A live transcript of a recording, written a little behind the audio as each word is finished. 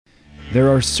There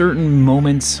are certain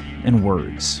moments and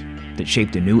words that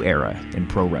shaped a new era in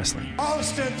pro wrestling.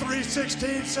 Austin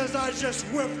 316 says I just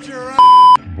whipped your ass.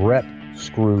 Brett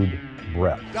screwed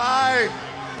Brett. Die,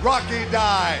 Rocky,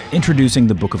 die. Introducing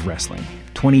the Book of Wrestling,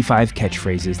 25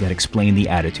 catchphrases that explain the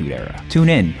Attitude Era. Tune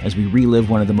in as we relive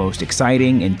one of the most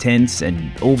exciting, intense, and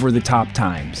over-the-top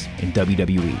times in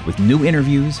WWE with new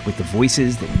interviews with the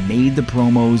voices that made the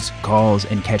promos, calls,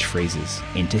 and catchphrases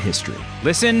into history.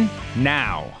 Listen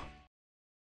now.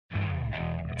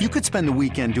 You could spend the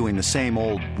weekend doing the same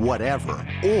old whatever,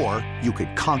 or you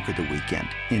could conquer the weekend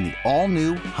in the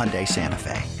all-new Hyundai Santa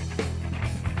Fe.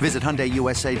 Visit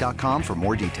HyundaiUSA.com for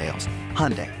more details.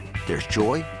 Hyundai, there's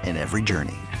joy in every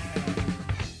journey.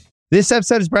 This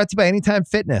episode is brought to you by Anytime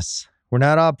Fitness. We're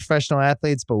not all professional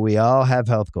athletes, but we all have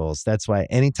health goals. That's why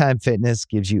Anytime Fitness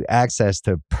gives you access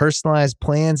to personalized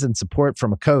plans and support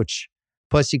from a coach.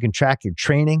 Plus, you can track your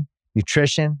training,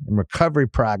 nutrition, and recovery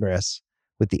progress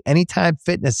with the Anytime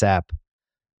Fitness app,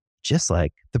 just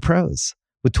like the pros.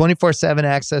 With 24/7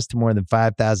 access to more than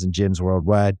 5,000 gyms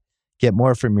worldwide, get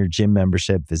more from your gym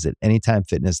membership. Visit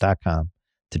anytimefitness.com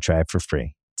to try it for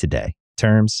free today.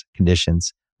 Terms,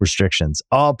 conditions, restrictions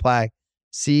all apply.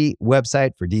 See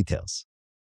website for details.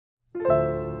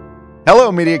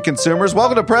 Hello, media consumers.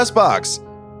 Welcome to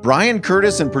PressBox. Brian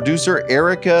Curtis and producer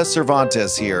Erica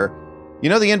Cervantes here.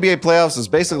 You know, the NBA playoffs is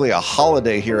basically a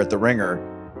holiday here at The Ringer,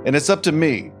 and it's up to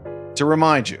me to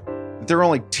remind you that there are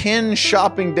only 10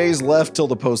 shopping days left till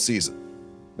the postseason.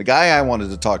 The guy I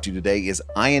wanted to talk to today is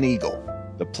Ian Eagle,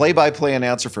 the play-by-play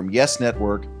announcer from Yes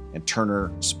Network and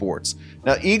Turner Sports.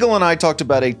 Now, Eagle and I talked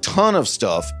about a ton of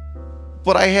stuff,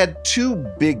 but I had two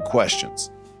big questions.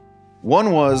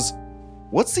 One was,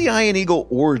 what's the Ian Eagle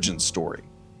origin story?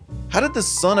 How did the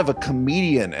son of a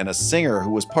comedian and a singer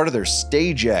who was part of their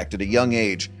stage act at a young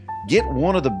age get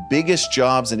one of the biggest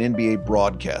jobs in NBA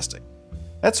broadcasting?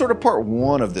 That's sort of part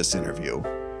one of this interview.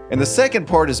 And the second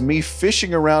part is me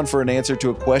fishing around for an answer to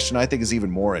a question I think is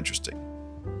even more interesting,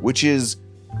 which is,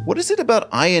 what is it about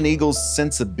Ian Eagle's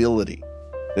sensibility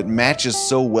that matches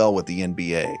so well with the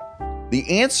NBA?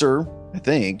 The answer, I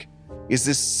think, is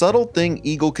this subtle thing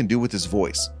Eagle can do with his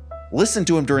voice. Listen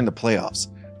to him during the playoffs.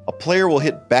 A player will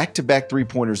hit back-to-back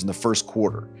three-pointers in the first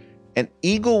quarter, and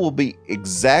Eagle will be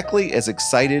exactly as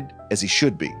excited as he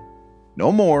should be.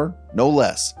 No more, no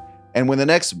less. And when the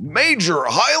next major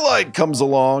highlight comes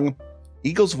along,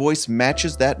 Eagle's voice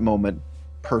matches that moment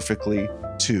perfectly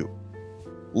too.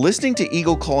 Listening to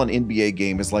Eagle call an NBA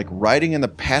game is like riding in the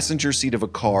passenger seat of a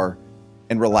car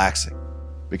and relaxing,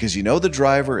 because you know the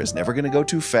driver is never going to go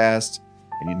too fast,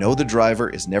 and you know the driver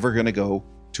is never going to go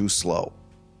too slow.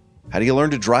 How do you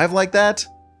learn to drive like that?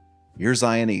 Here's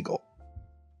Ian Eagle.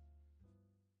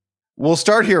 We'll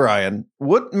start here, Ian.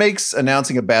 What makes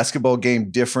announcing a basketball game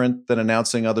different than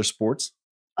announcing other sports?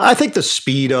 I think the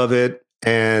speed of it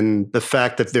and the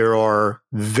fact that there are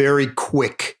very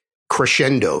quick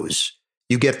crescendos.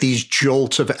 You get these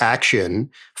jolts of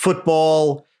action.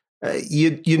 Football,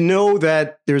 you know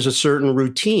that there's a certain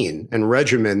routine and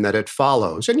regimen that it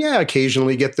follows. And yeah,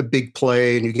 occasionally you get the big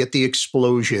play and you get the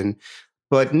explosion,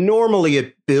 but normally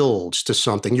it builds to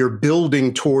something. You're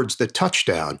building towards the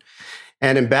touchdown.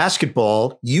 And in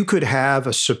basketball, you could have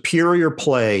a superior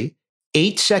play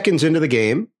 8 seconds into the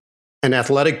game, an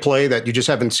athletic play that you just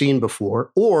haven't seen before,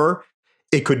 or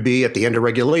it could be at the end of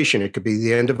regulation. It could be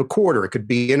the end of a quarter. It could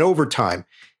be in overtime.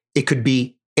 It could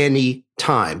be any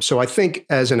time. So I think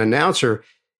as an announcer,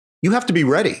 you have to be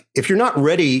ready. If you're not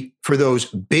ready for those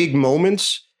big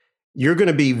moments, you're going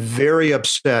to be very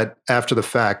upset after the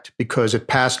fact because it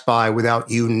passed by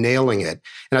without you nailing it.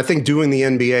 And I think doing the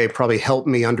NBA probably helped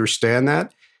me understand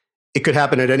that. It could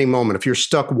happen at any moment. If you're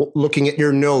stuck looking at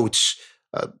your notes,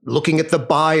 looking at the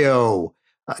bio,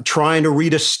 trying to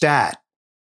read a stat,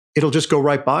 it'll just go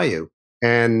right by you.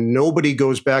 And nobody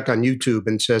goes back on YouTube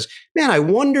and says, man, I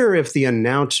wonder if the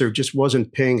announcer just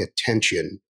wasn't paying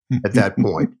attention at that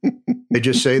point. They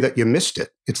just say that you missed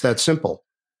it. It's that simple.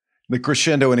 The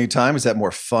crescendo anytime, is that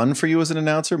more fun for you as an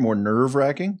announcer, more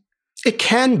nerve-wracking? It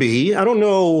can be. I don't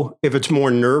know if it's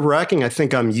more nerve-wracking. I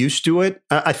think I'm used to it.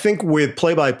 I think with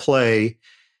play-by-play,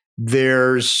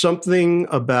 there's something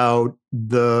about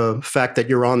the fact that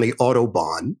you're on the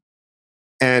Autobahn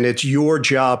and it's your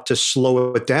job to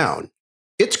slow it down.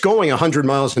 It's going 100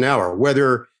 miles an hour,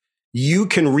 whether you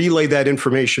can relay that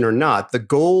information or not. The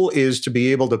goal is to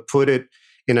be able to put it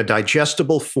in a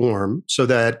digestible form so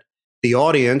that the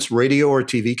audience, radio or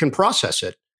TV, can process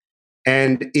it.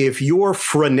 And if you're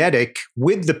frenetic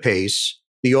with the pace,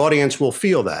 the audience will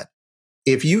feel that.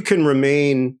 If you can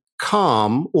remain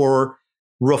calm or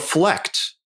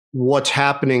reflect what's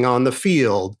happening on the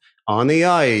field, on the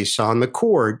ice, on the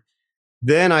court,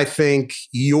 then I think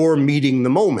you're meeting the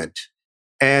moment.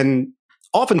 And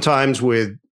oftentimes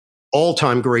with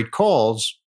all-time great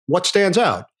calls, what stands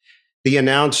out? The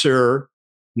announcer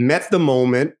met the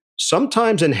moment,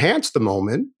 sometimes enhanced the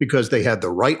moment because they had the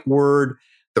right word,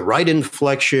 the right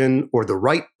inflection, or the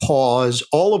right pause.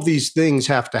 All of these things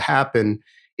have to happen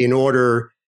in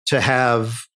order to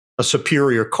have a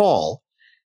superior call.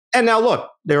 And now look,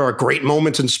 there are great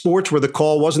moments in sports where the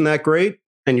call wasn't that great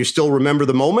and you still remember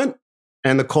the moment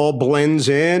and the call blends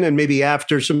in, and maybe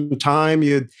after some time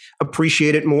you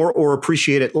appreciate it more or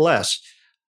appreciate it less.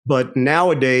 But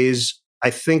nowadays, I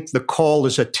think the call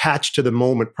is attached to the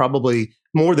moment probably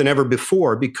more than ever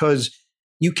before because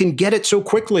you can get it so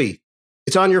quickly.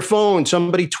 It's on your phone.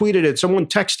 Somebody tweeted it. Someone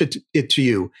texted it to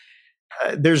you.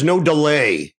 There's no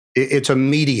delay. It's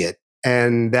immediate.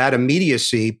 And that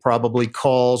immediacy probably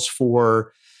calls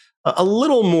for a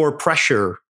little more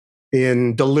pressure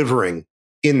in delivering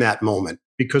in that moment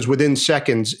because within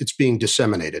seconds, it's being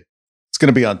disseminated. It's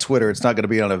going to be on Twitter. It's not going to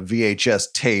be on a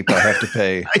VHS tape I have to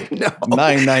pay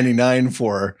 $9.99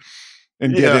 for.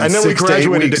 And then we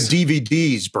graduated to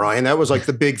DVDs, Brian. That was like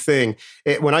the big thing.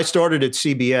 When I started at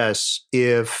CBS,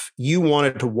 if you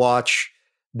wanted to watch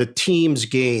the team's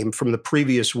game from the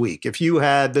previous week, if you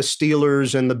had the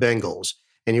Steelers and the Bengals,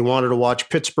 and you wanted to watch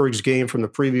Pittsburgh's game from the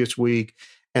previous week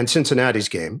and Cincinnati's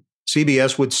game,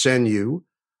 CBS would send you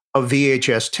a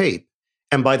VHS tape.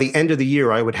 And by the end of the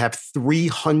year, I would have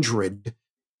 300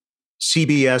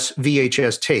 CBS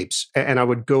VHS tapes. And I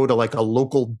would go to like a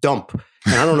local dump.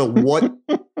 And I don't know what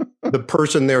the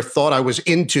person there thought I was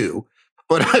into,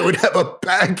 but I would have a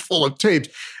bag full of tapes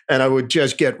and I would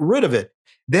just get rid of it.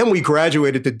 Then we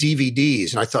graduated to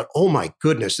DVDs. And I thought, oh my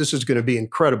goodness, this is going to be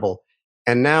incredible.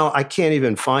 And now I can't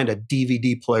even find a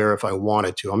DVD player if I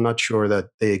wanted to. I'm not sure that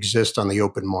they exist on the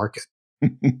open market.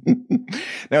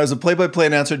 Now, as a play-by-play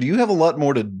announcer, do you have a lot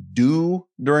more to do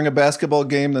during a basketball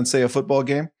game than, say, a football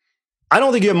game? I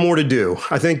don't think you have more to do.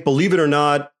 I think, believe it or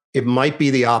not, it might be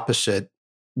the opposite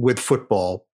with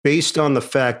football, based on the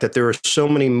fact that there are so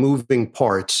many moving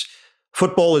parts.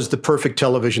 Football is the perfect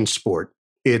television sport.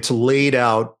 It's laid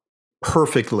out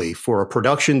perfectly for a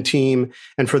production team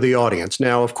and for the audience.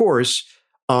 Now, of course,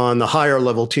 on the higher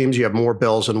level teams, you have more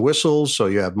bells and whistles. So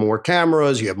you have more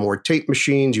cameras, you have more tape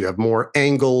machines, you have more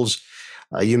angles.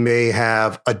 You may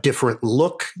have a different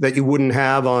look that you wouldn't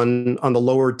have on the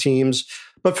lower teams.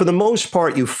 But for the most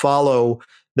part, you follow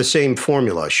the same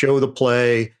formula. Show the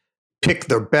play, pick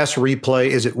the best replay.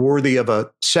 Is it worthy of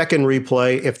a second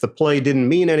replay? If the play didn't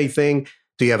mean anything,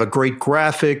 do you have a great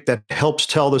graphic that helps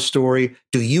tell the story?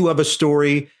 Do you have a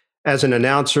story as an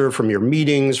announcer from your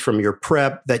meetings, from your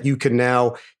prep that you can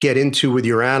now get into with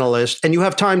your analyst? And you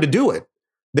have time to do it.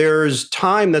 There's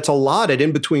time that's allotted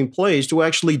in between plays to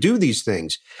actually do these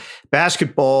things.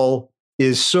 Basketball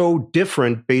is so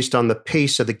different based on the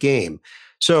pace of the game.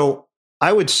 So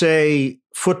I would say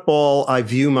football, I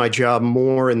view my job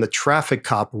more in the traffic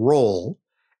cop role.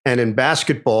 And in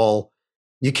basketball,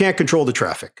 you can't control the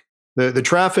traffic. The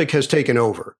traffic has taken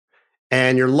over.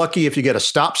 And you're lucky if you get a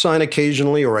stop sign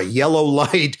occasionally or a yellow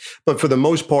light. But for the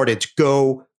most part, it's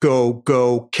go, go,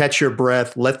 go, catch your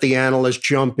breath, let the analyst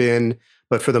jump in.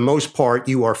 But for the most part,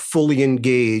 you are fully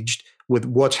engaged with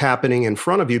what's happening in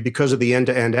front of you because of the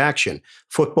end-to-end action.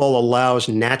 Football allows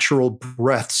natural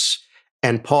breaths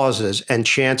and pauses and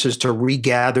chances to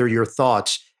regather your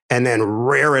thoughts and then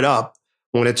rear it up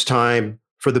when it's time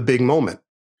for the big moment.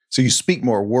 So you speak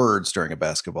more words during a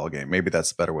basketball game. Maybe that's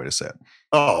the better way to say it.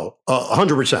 Oh,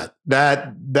 100%.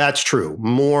 That's true.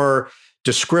 More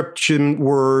description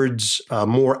words,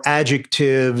 more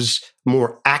adjectives,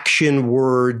 more action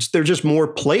words. They're just more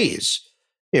plays.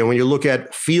 You know, when you look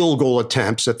at field goal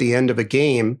attempts at the end of a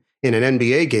game in an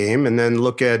NBA game, and then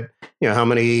look at, you know, how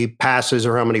many passes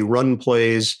or how many run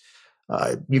plays,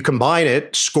 you combine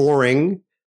it, scoring,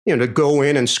 you know, to go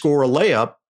in and score a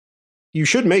layup, you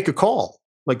should make a call.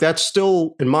 Like that's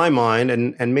still in my mind,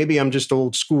 and maybe I'm just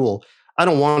old school. I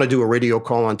don't want to do a radio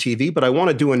call on TV, but I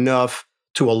want to do enough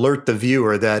to alert the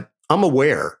viewer that I'm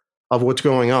aware of what's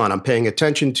going on. I'm paying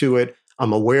attention to it.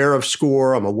 I'm aware of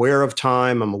score. I'm aware of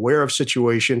time. I'm aware of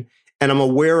situation, and I'm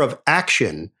aware of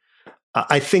action.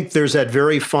 I think there's that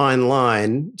very fine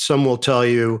line. Some will tell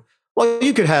you, well,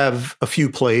 you could have a few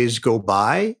plays go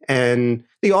by and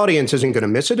the audience isn't going to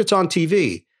miss it. It's on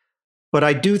TV. But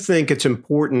I do think it's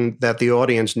important that the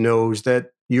audience knows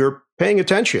that you're paying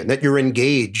attention, that you're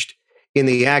engaged in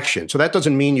the action. So that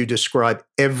doesn't mean you describe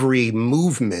every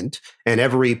movement and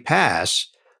every pass,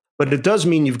 but it does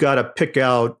mean you've got to pick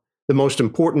out the most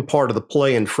important part of the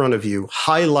play in front of you,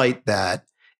 highlight that,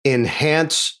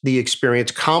 enhance the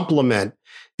experience, complement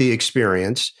the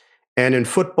experience. And in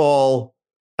football,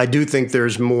 I do think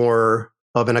there's more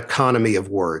of an economy of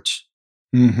words.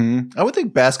 Mm-hmm. I would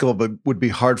think basketball would be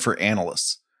hard for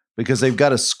analysts because they've got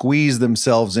to squeeze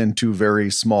themselves into very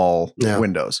small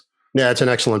windows. Yeah, it's an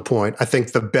excellent point. I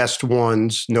think the best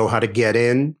ones know how to get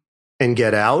in and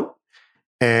get out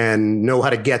and know how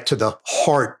to get to the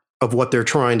heart of what they're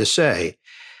trying to say.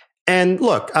 And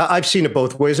look, I've seen it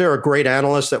both ways. There are great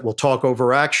analysts that will talk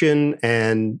over action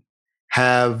and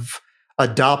have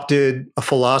adopted a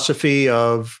philosophy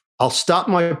of, I'll stop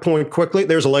my point quickly.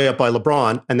 There's a layup by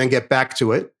LeBron and then get back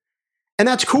to it. And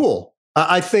that's cool.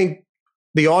 I think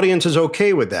the audience is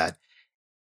okay with that.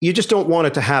 You just don't want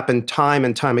it to happen time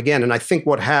and time again. And I think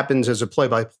what happens as a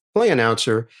play-by-play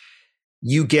announcer,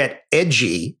 you get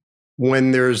edgy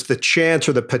when there's the chance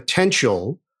or the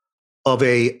potential of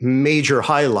a major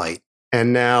highlight.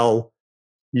 And now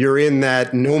you're in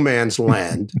that no man's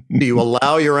land. Do you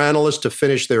allow your analysts to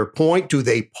finish their point? Do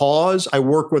they pause? I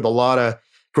work with a lot of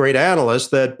great analysts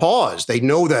that pause. They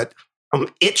know that I'm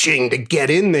itching to get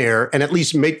in there and at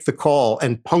least make the call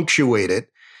and punctuate it.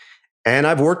 And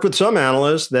I've worked with some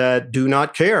analysts that do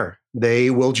not care. They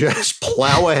will just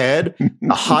plow ahead.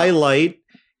 A highlight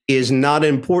is not an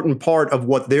important part of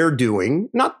what they're doing.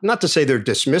 Not to say they're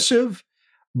dismissive,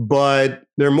 but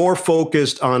they're more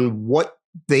focused on what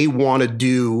they want to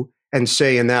do and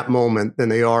say in that moment than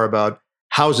they are about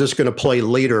how's this going to play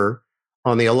later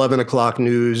on the 11 o'clock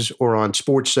news or on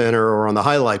SportsCenter or on the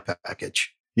highlight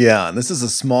package. Yeah, and this is a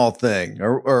small thing,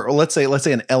 or let's say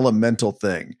an elemental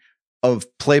thing of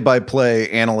play-by-play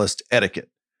analyst etiquette.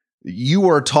 You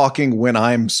are talking when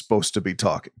I'm supposed to be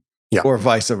talking, or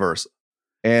vice versa.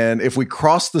 And if we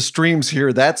cross the streams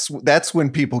here, that's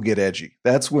when people get edgy.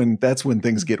 That's when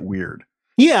things get weird.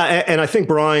 Yeah, and I think,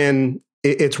 Brian,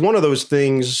 it's one of those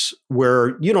things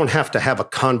where you don't have to have a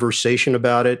conversation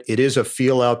about it. It is a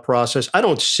feel-out process. I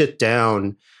don't sit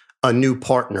down a new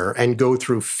partner and go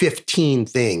through 15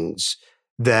 things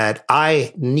that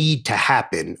I need to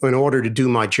happen in order to do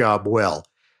my job well.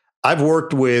 I've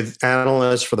worked with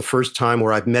analysts for the first time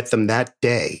where I've met them that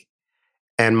day.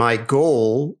 And my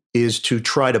goal is to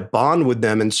try to bond with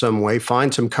them in some way,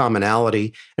 find some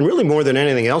commonality, and really more than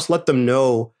anything else, let them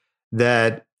know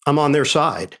that I'm on their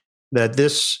side, that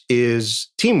this is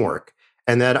teamwork,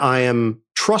 and that I am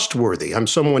trustworthy. I'm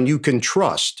someone you can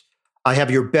trust. I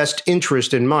have your best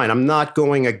interest in mind. I'm not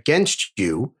going against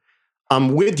you.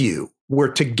 I'm with you.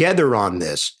 We're together on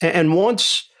this. And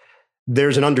once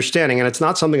there's an understanding, and it's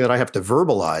not something that I have to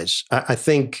verbalize, I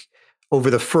think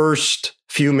over the first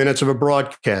few minutes of a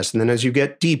broadcast, and then as you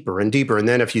get deeper and deeper, and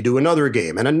then if you do another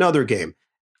game and another game,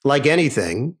 like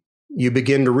anything, you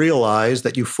begin to realize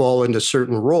that you fall into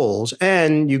certain roles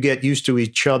and you get used to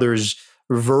each other's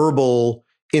verbal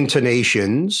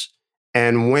intonations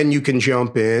and when you can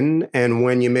jump in and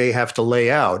when you may have to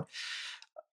lay out.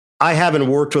 I haven't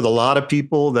worked with a lot of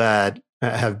people that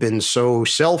have been so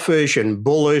selfish and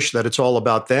bullish that it's all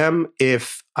about them.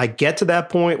 If I get to that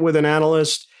point with an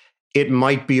analyst, it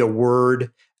might be a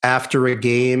word after a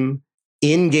game,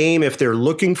 in game, if they're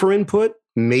looking for input,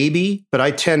 maybe, but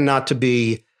I tend not to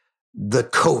be the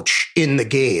coach in the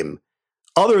game,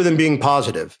 other than being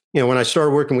positive. You know, when I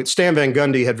started working with Stan Van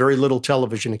Gundy, had very little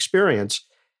television experience,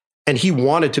 and he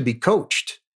wanted to be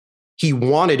coached. He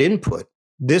wanted input.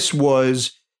 This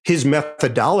was his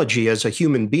methodology as a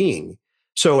human being.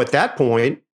 So at that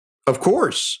point, of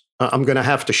course, I'm going to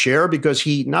have to share because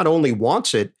he not only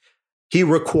wants it, he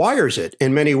requires it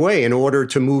in many ways in order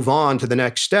to move on to the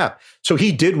next step. So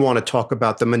he did want to talk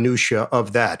about the minutia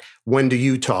of that. When do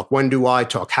you talk? When do I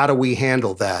talk? How do we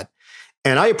handle that?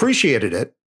 And I appreciated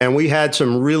it. And we had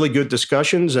some really good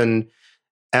discussions. And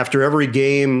after every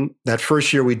game, that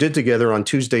first year we did together on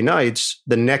Tuesday nights,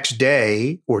 the next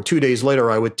day or 2 days later,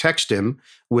 I would text him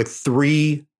with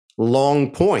 3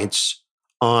 long points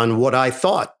on what I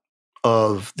thought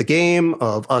of the game,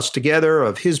 of us together,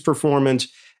 of his performance.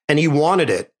 And he wanted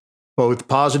it, both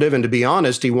positive and, to be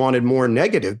honest, he wanted more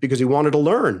negative because he wanted to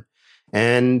learn.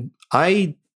 And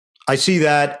I see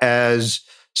that as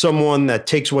someone that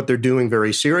takes what they're doing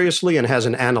very seriously and has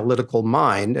an analytical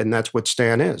mind, and that's what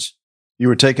Stan is. You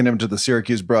were taking him to the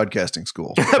Syracuse Broadcasting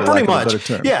School. Pretty much.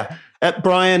 Yeah.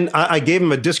 Brian, I gave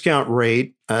him a discount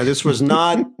rate. This was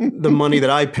not the money that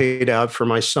I paid out for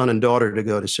my son and daughter to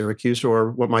go to Syracuse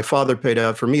or what my father paid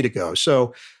out for me to go.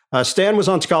 So Stan was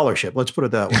on scholarship. Let's put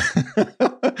it that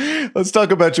way. Let's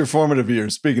talk about your formative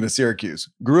years. Speaking of Syracuse,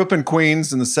 grew up in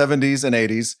Queens in the 70s and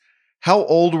 80s. How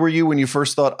old were you when you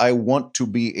first thought, I want to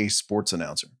be a sports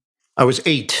announcer? I was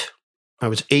 8. I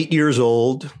was 8 years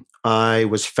old. I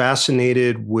was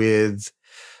fascinated with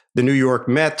the New York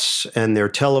Mets and their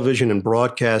television and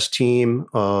broadcast team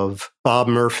of Bob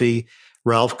Murphy,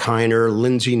 Ralph Kiner,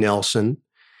 Lindsey Nelson.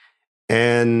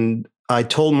 And I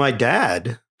told my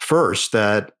dad first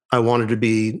that I wanted to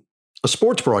be a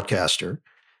sports broadcaster.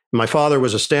 My father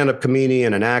was a stand-up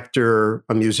comedian, an actor,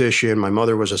 a musician. My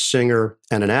mother was a singer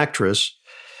and an actress.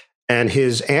 And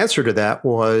his answer to that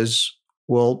was,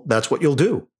 well, that's what you'll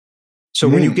do. So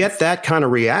when you get that kind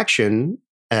of reaction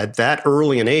at that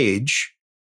early an age,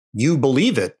 you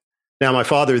believe it. Now, my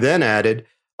father then added,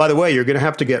 by the way, you're going to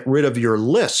have to get rid of your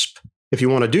lisp if you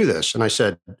want to do this. And I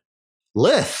said,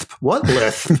 lisp? What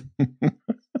lisp?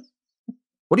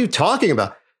 What are you talking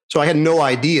about? So I had no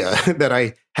idea that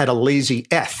I had a lazy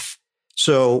F.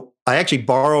 So I actually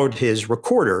borrowed his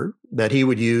recorder that he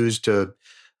would use to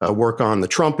work on the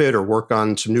trumpet or work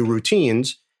on some new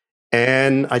routines.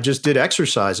 And I just did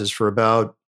exercises for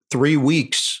about 3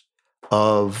 weeks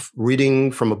of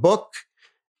reading from a book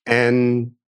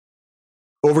and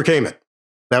overcame it.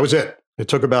 That was it. It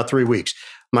took about 3 weeks.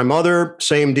 My mother,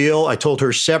 same deal. I told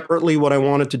her separately what I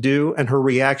wanted to do, and her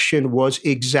reaction was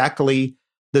exactly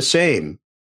the same.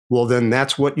 Well, then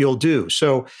that's what you'll do.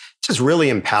 So it's just really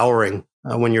empowering.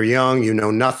 When you're young, you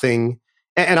know nothing.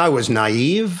 And I was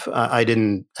naive. I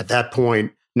didn't, at that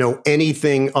point, know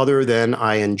anything other than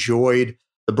I enjoyed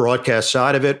the broadcast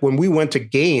side of it. When we went to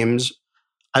games,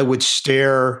 I would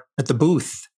stare at the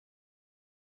booth.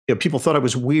 You know, people thought I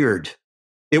was weird.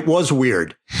 It was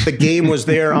weird. The game was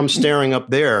there. I'm staring up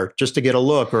there just to get a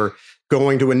look, or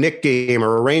going to a Knick game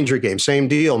or a Ranger game. Same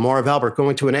deal. Marv Albert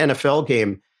going to an NFL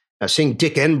game, seeing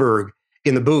Dick Enberg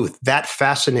in the booth. That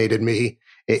fascinated me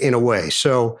in a way.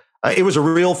 So it was a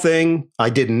real thing. I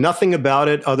did nothing about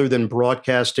it other than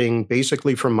broadcasting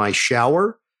basically from my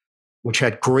shower, which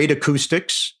had great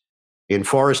acoustics in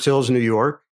Forest Hills, New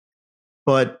York.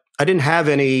 But I didn't have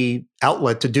any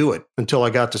outlet to do it until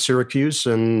I got to Syracuse,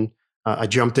 and I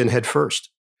jumped in head first.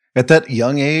 At that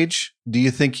young age, do you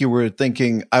think you were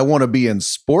thinking, I want to be in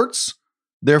sports,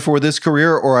 therefore this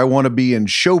career, or I want to be in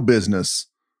show business,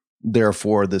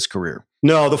 therefore this career?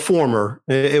 No, the former.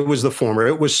 It was the former.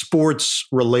 It was sports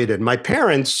related. My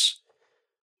parents,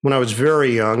 when I was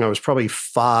very young, I was probably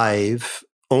 5,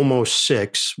 almost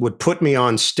 6, would put me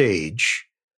on stage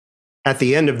at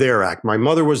the end of their act. My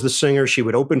mother was the singer. She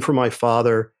would open for my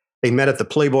father. They met at the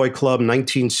Playboy Club in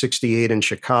 1968 in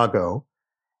Chicago.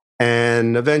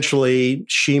 And eventually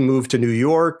she moved to New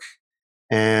York,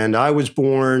 and I was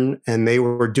born, and they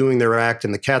were doing their act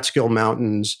in the Catskill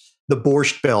Mountains, the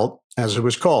Borscht Belt, as it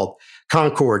was called.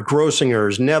 Concord,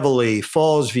 Grossinger's, Nevele,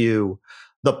 Fallsview,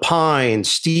 The Pine,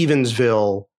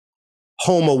 Stevensville,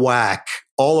 Homowack,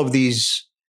 all of these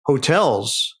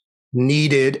hotels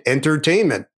needed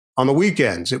entertainment on the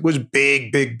weekends. It was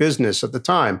big, big business at the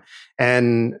time.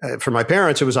 And for my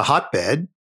parents, it was a hotbed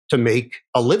to make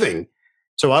a living.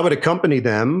 So I would accompany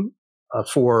them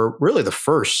for really the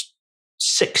first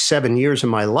 6, 7 years of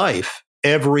my life,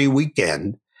 every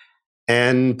weekend.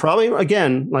 And probably,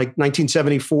 again, like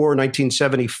 1974,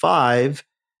 1975,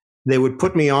 they would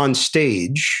put me on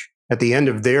stage at the end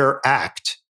of their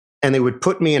act, and they would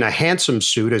put me in a handsome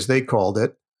suit, as they called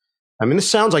it. I mean, this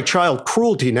sounds like child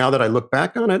cruelty now that I look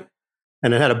back on it.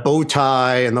 And it had a bow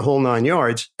tie and the whole 9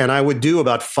 yards. And I would do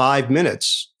about 5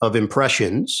 minutes of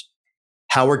impressions.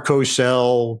 Howard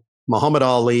Cosell, Muhammad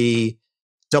Ali,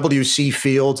 W.C.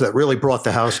 Fields. That really brought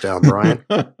the house down, Brian.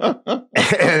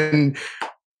 And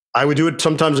I would do it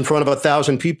sometimes in front of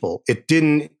 1,000 people. It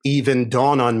didn't even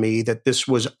dawn on me that this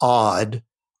was odd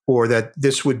or that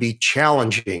this would be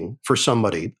challenging for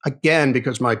somebody. Again,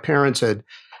 because my parents had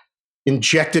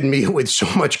injected me with so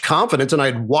much confidence, and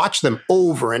I'd watched them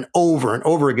over and over and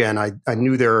over again. I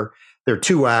knew their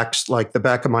 2 acts like the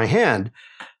back of my hand.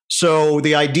 So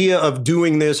the idea of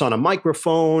doing this on a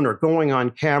microphone or going on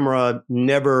camera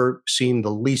never seemed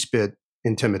the least bit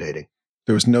intimidating.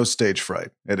 There was no stage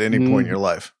fright at any point in your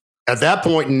life. At that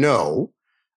point, no.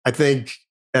 I think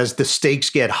as the stakes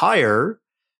get higher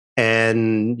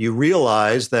and you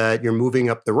realize that you're moving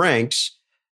up the ranks,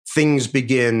 things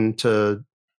begin to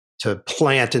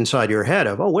plant inside your head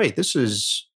of, oh, wait, this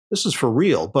is for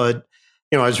real. But,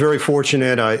 you know, I was very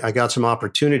fortunate. I got some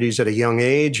opportunities at a young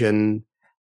age, and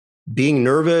being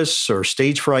nervous or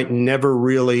stage fright never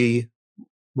really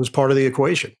was part of the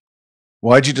equation.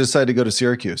 Why'd you decide to go to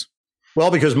Syracuse? Well,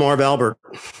 because Marv Albert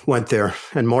went there,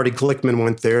 and Marty Glickman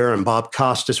went there, and Bob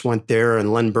Costas went there,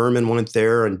 and Len Berman went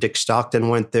there, and Dick Stockton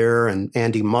went there, and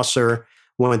Andy Musser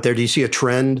went there. Do you see a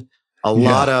trend? A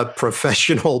lot of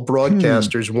professional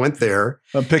broadcasters went there.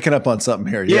 I'm picking up on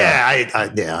something here.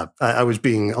 I was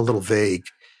being a little vague.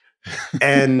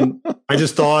 And I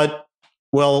just thought,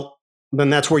 well, then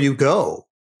that's where you go.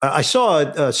 I saw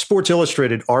a Sports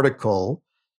Illustrated article.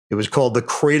 It was called The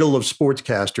Cradle of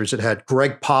Sportscasters. It had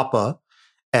Greg Papa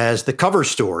as the cover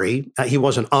story. He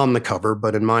wasn't on the cover,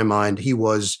 but in my mind, he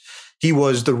was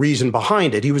the reason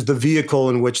behind it. He was the vehicle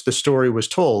in which the story was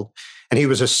told. And he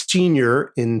was a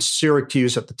senior in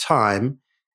Syracuse at the time.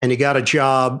 And he got a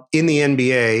job in the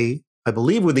NBA, I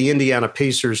believe with the Indiana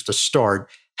Pacers to start,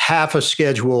 half a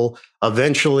schedule,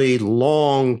 eventually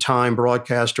long-time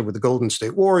broadcaster with the Golden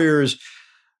State Warriors,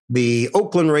 the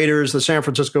Oakland Raiders, the San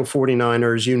Francisco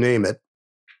 49ers, you name it.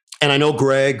 And I know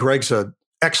Greg's an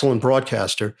excellent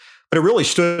broadcaster, but it really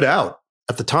stood out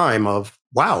at the time of,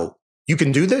 wow, you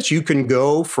can do this? You can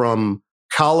go from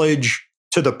college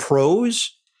to the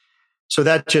pros? So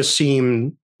that just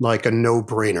seemed like a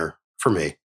no-brainer for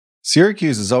me.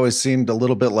 Syracuse has always seemed a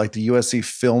little bit like the USC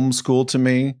film school to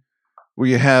me, where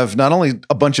you have not only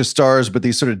a bunch of stars, but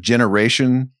these sort of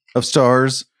generation of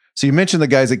stars. So you mentioned the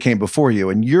guys that came before you,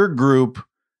 and your group,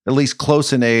 at least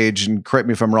close in age, and correct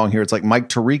me if I'm wrong here, it's like Mike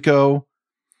Tirico,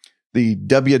 the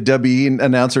WWE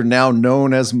announcer now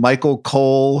known as Michael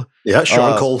Cole. Yeah,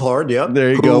 Sean Coldhard, yeah.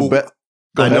 There you go.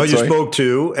 I know you spoke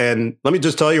to, and let me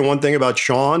just tell you one thing about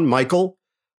Michael.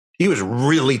 He was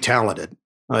really talented.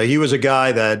 He was a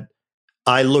guy that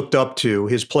I looked up to.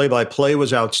 His play-by-play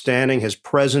was outstanding. His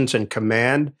presence and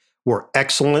command were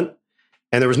excellent.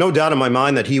 And there was no doubt in my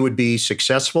mind that he would be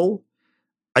successful.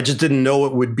 I just didn't know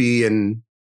it would be in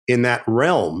that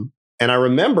realm. And I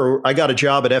remember I got a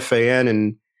job at FAN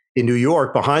in New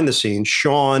York behind the scenes.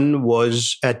 Sean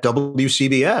was at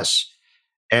WCBS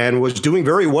and was doing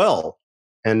very well.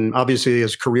 And obviously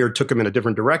his career took him in a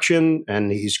different direction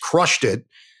and he's crushed it.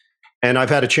 And I've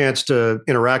had a chance to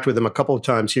interact with him a couple of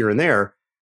times here and there.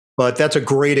 But that's a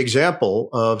great example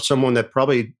of someone that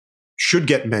probably should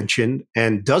get mentioned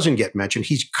and doesn't get mentioned.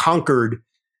 He's conquered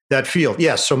that field.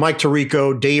 Yes, so Mike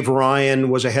Tirico, Dave Ryan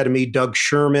was ahead of me. Doug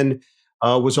Sherman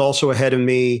was also ahead of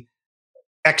me.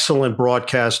 Excellent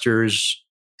broadcasters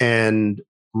and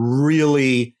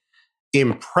really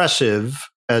impressive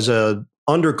as a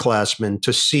underclassmen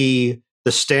to see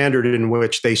the standard in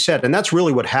which they set. And that's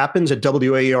really what happens at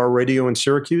WAER Radio in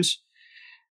Syracuse.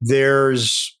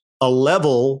 There's a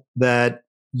level that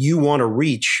you want to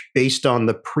reach based on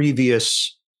the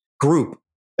previous group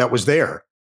that was there.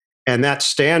 And that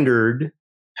standard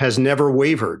has never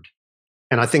wavered.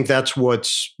 And I think that's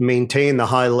what's maintained the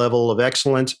high level of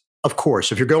excellence. Of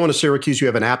course, if you're going to Syracuse, you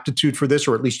have an aptitude for this,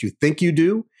 or at least you think you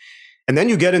do. And then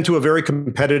you get into a very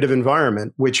competitive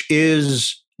environment, which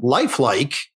is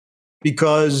lifelike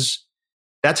because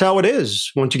that's how it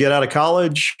is. Once you get out of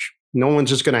college, no one's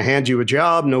just going to hand you a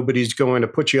job. Nobody's going to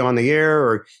put you on the air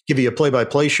or give you a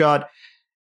play-by-play shot.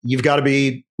 You've got to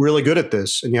be really good at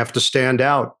this and you have to stand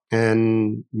out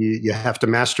and you have to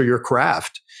master your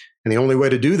craft. And the only way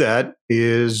to do that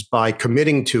is by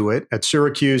committing to it. At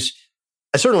Syracuse,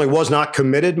 I certainly was not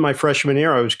committed my freshman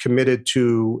year. I was committed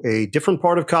to a different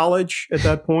part of college at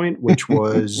that point, which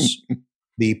was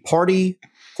the party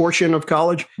portion of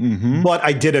college. Mm-hmm. But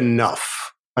I did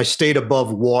enough. I stayed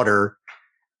above water.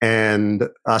 And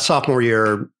sophomore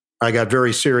year, I got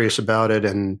very serious about it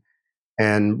and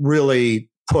really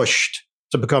pushed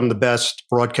to become the best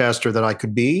broadcaster that I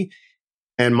could be.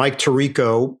 And Mike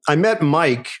Tirico, I met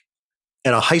Mike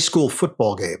at a high school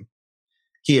football game.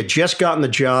 He had just gotten the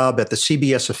job at the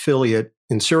CBS affiliate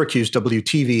in Syracuse,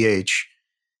 WTVH.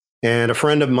 And a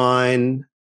friend of mine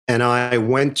and I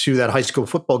went to that high school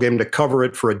football game to cover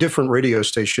it for a different radio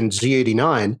station,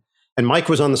 Z89. And Mike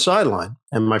was on the sideline.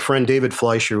 And my friend David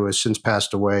Fleischer, who has since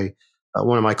passed away,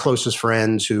 one of my closest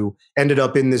friends who ended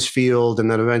up in this field and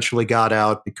then eventually got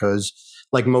out because,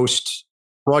 like most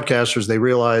broadcasters, they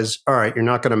realize, all right, you're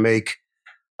not going to make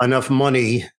enough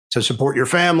money to support your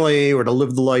family or to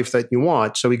live the life that you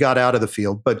want. So he got out of the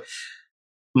field. But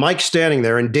Mike's standing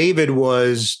there, and David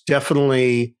was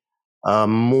definitely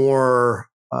more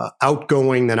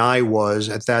outgoing than I was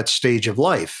at that stage of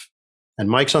life. And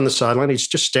Mike's on the sideline. He's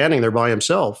just standing there by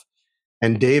himself.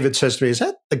 And David says to me, "Is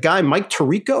that the guy, Mike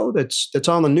Tirico, that's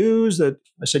on the news?" That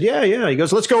I said, yeah. He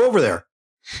goes, "Let's go over there."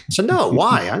 I said, "No,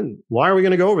 why? Why are we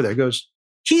going to go over there?" He goes,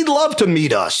 "He'd love to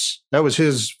meet us." That was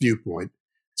his viewpoint.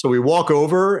 So we walk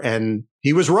over, and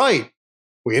he was right.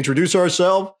 We introduce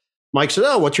ourselves. Mike said,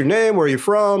 "Oh, what's your name? Where are you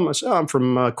from?" I said, "Oh, I'm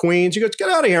from Queens." He goes, "Get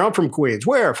out of here. I'm from Queens."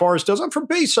 "Where?" Forest Hills. "I'm from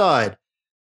Bayside."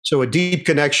 So a deep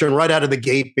connection right out of the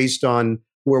gate based on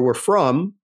where we're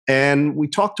from. And we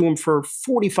talked to him for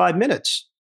 45 minutes.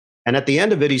 And at the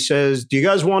end of it, he says, "Do you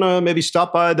guys want to maybe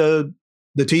stop by the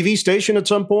TV station at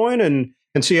some point and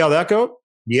see how that goes?"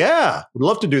 "Yeah, we'd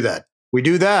love to do that." We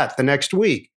do that the next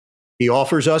week. He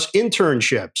offers us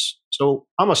internships. So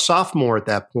I'm a sophomore at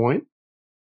that point.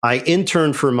 I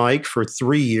interned for Mike for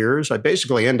 3 years. I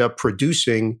basically end up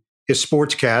producing his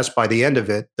sportscast by the end of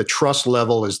it. The trust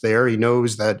level is there. He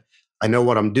knows that I know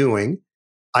what I'm doing.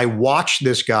 I watched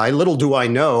this guy. Little do I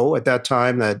know at that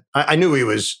time that I knew he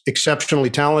was exceptionally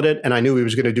talented and I knew he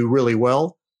was going to do really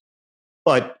well.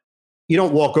 But you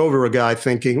don't walk over a guy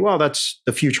thinking, well, that's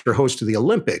the future host of the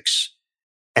Olympics.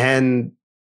 And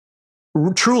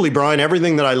truly, Brian,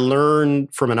 everything that I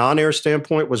learned from an on-air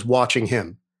standpoint was watching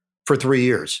him for 3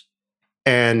 years.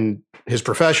 And his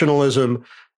professionalism,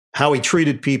 how he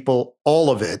treated people, all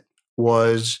of it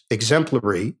was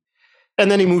exemplary. And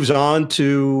then he moves on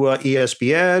to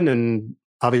ESPN, and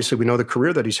obviously we know the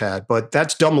career that he's had, but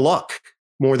that's dumb luck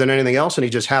more than anything else. And he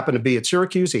just happened to be at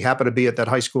Syracuse. He happened to be at that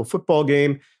high school football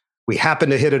game. We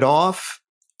happened to hit it off,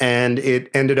 and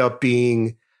it ended up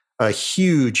being a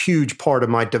huge, huge part of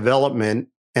my development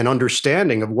and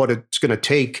understanding of what it's going to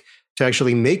take to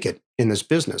actually make it in this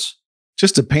business.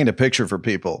 Just to paint a picture for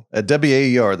people, at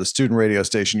WAER, the student radio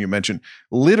station you mentioned,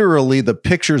 literally the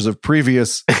pictures of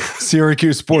previous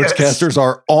Syracuse sportscasters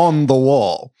are on the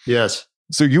wall. Yes.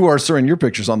 So you are, sir, and your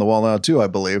picture's on the wall now too, I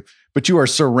believe, but you are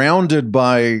surrounded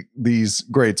by these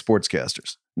great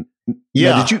sportscasters.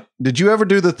 Yeah. Now, did you ever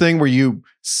do the thing where you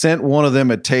sent one of them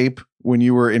a tape when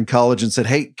you were in college and said,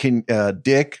 hey, can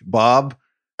Dick, Bob,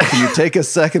 can you take a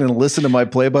second and listen to my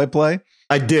play-by-play?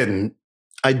 I didn't.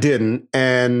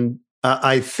 And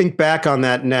I think back on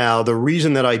that now. The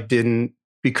reason that I didn't,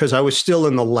 because I was still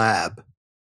in the lab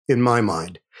in my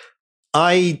mind.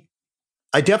 I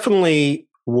definitely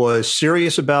was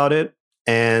serious about it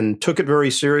and took it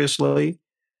very seriously.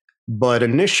 But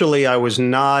initially, I was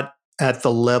not at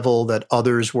the level that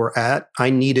others were at.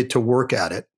 I needed to work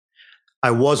at it.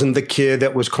 I wasn't the kid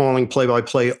that was calling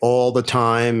play-by-play all the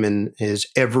time and his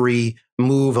every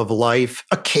move of life.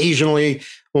 Occasionally,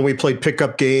 when we played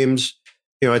pickup games,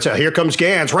 I'd say, here comes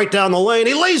Gans right down the lane.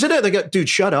 He lays it in. They go, dude,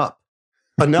 shut up.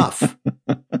 Enough.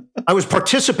 I was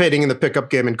participating in the pickup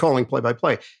game and calling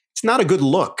play-by-play. It's not a good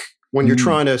look when you're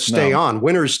trying to stay on.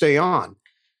 Winners stay on.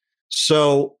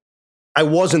 So I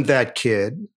wasn't that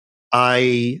kid.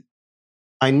 I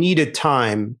needed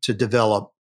time to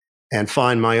develop and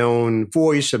find my own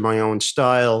voice and my own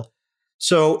style.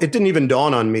 So it didn't even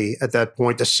dawn on me at that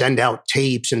point to send out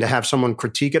tapes and to have someone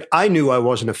critique it. I knew I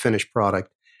wasn't a finished product.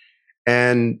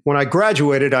 And when I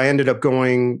graduated, I ended up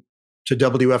going to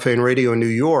WFAN Radio in New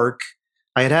York.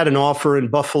 I had an offer in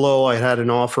Buffalo. I had an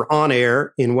offer on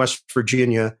air in West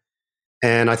Virginia.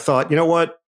 And I thought, you know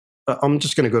what? I'm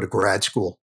just going to go to grad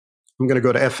school. I'm going to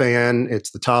go to FAN. It's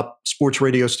the top sports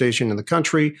radio station in the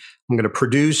country. I'm going to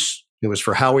produce. It was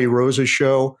for Howie Rose's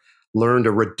show. Learned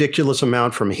a ridiculous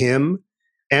amount from him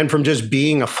and from just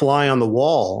being a fly on the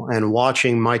wall and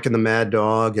watching Mike and the Mad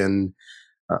Dog and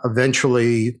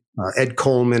eventually Ed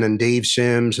Coleman and Dave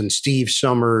Sims and Steve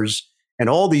Summers and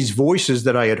all these voices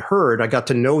that I had heard. I got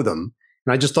to know them.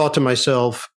 And I just thought to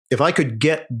myself, if I could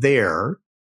get there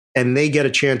and they get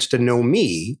a chance to know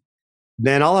me,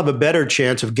 then I'll have a better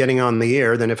chance of getting on the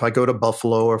air than if I go to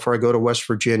Buffalo or if I go to West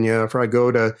Virginia, or if I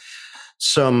go to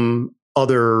some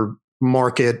other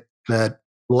market that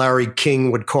Larry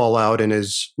King would call out in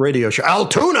his radio show.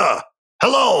 Altoona,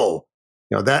 hello.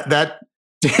 That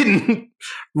didn't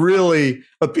really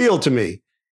appeal to me.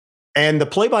 And the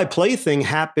play-by-play thing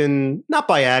happened not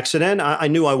by accident. I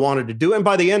knew I wanted to do it. And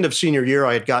by the end of senior year,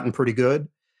 I had gotten pretty good.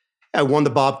 I won the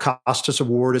Bob Costas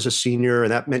Award as a senior,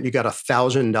 and that meant you got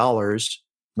 $1,000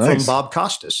 from Bob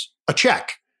Costas, a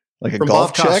check. Like a from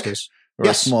golf Bob check Costas. or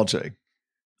Yes. a small check?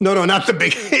 No, not the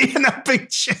big, not big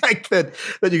check that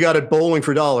you got at Bowling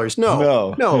for Dollars.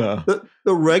 No.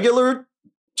 The regular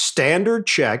standard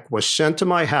check was sent to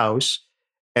my house.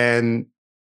 And,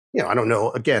 I don't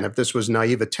know, again, if this was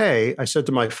naivete, I said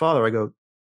to my father, I go,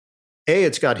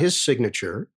 it's got his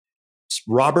signature. It's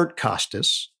Robert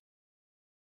Costas.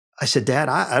 I said, Dad,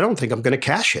 I don't think I'm going to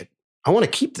cash it. I want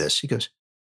to keep this. He goes,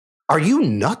 are you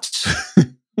nuts?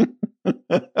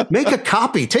 Make a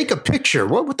copy, take a picture.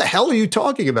 What the hell are you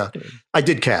talking about? I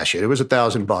did cash it. It was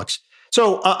 $1,000.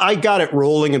 So I got it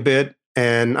rolling a bit,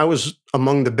 and I was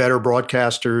among the better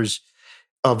broadcasters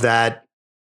of that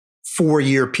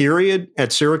 4-year period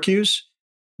at Syracuse.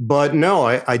 But no,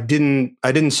 I didn't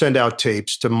send out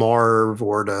tapes to Marv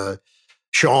or to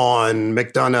Sean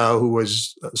McDonough, who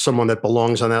was someone that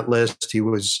belongs on that list. He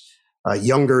was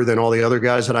younger than all the other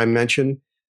guys that I mentioned,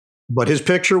 but his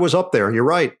picture was up there. You're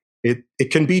right. It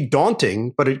can be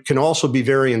daunting, but it can also be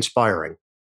very inspiring.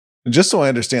 Just so I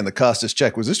understand the Costas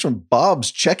check, was this from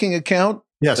Bob's checking account?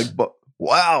 Yes.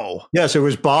 Wow. Yes, it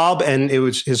was Bob, and it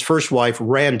was his first wife,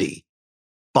 Randy.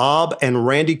 Bob and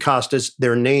Randy Costas,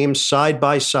 their names side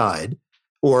by side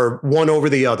or one over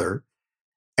the other.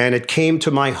 And it came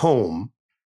to my home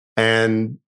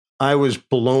and I was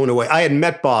blown away. I had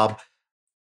met Bob.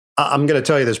 I'm going to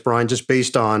tell you this, Brian, just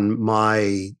based on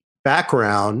my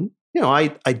background. I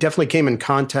definitely came in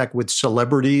contact with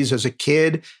celebrities as a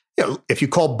kid. If you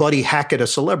call Buddy Hackett a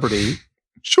celebrity,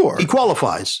 sure, he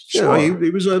qualifies. Sure. He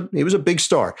was a big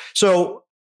star. So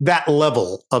that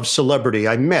level of celebrity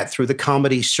I met through the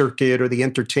comedy circuit or the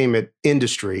entertainment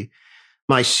industry.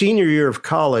 My senior year of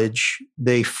college,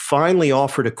 they finally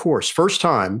offered a course, first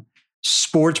time,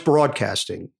 sports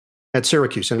broadcasting at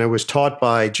Syracuse. And it was taught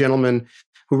by a gentleman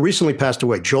who recently passed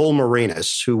away, Joel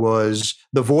Moranis, who was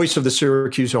the voice of the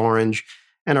Syracuse Orange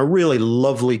and a really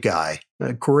lovely guy,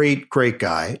 a great, great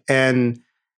guy, and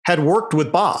had worked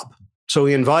with Bob. So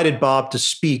he invited Bob to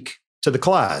speak to the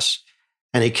class.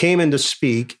 And he came in to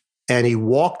speak and he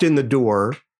walked in the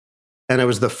door. And it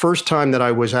was the first time that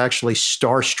I was actually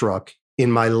starstruck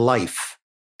in my life.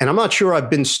 And I'm not sure I've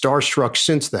been starstruck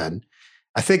since then.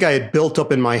 I think I had built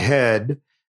up in my head,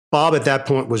 Bob at that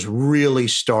point was really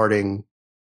starting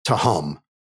to hum.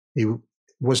 He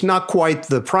was not quite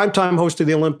the primetime host of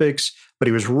the Olympics, but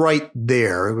he was right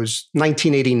there. It was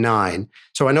 1989.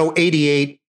 So I know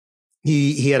 88,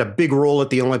 he had a big role at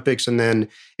the Olympics, and then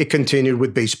it continued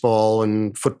with baseball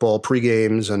and football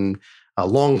pre-games and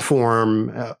long form,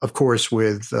 of course,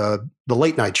 with the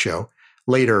late night show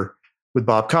later with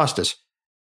Bob Costas.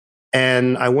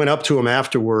 And I went up to him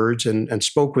afterwards and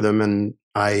spoke with him. And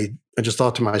I just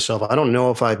thought to myself, I don't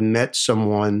know if I've met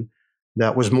someone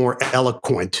that was more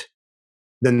eloquent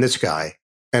than this guy.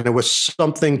 And it was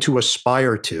something to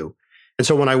aspire to. And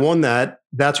so when I won that,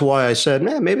 that's why I said,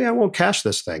 man, maybe I won't cash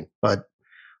this thing. But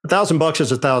 $1,000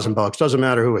 is $1,000. Doesn't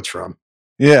matter who it's from.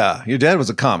 Yeah, your dad was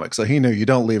a comic, so he knew you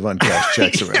don't leave uncashed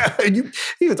checks around.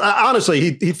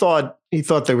 Honestly, he thought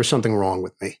there was something wrong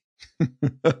with me.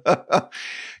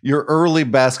 Your early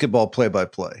basketball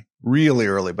play-by-play, really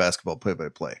early basketball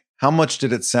play-by-play. How much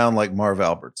did it sound like Marv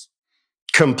Albert's?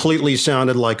 Completely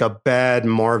sounded like a bad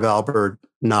Marv Albert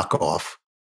knockoff.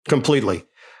 Completely.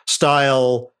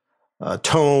 Style,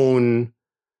 tone,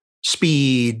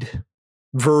 speed,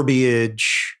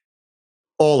 verbiage,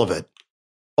 all of it.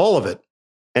 All of it.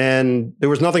 And there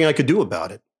was nothing I could do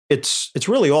about it. It's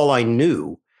really all I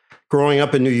knew. Growing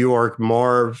up in New York,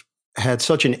 Marv had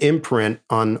such an imprint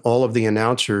on all of the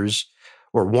announcers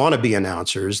or wannabe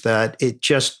announcers that it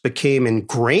just became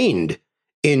ingrained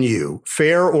in you,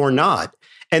 fair or not.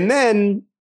 And then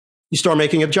you start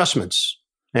making adjustments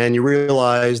and you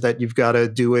realize that you've got to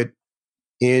do it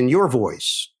in your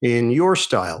voice, in your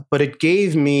style. But it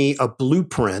gave me a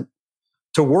blueprint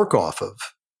to work off of.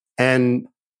 And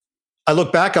I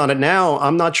look back on it now,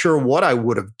 I'm not sure what I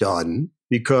would have done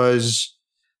because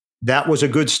that was a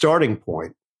good starting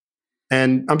point.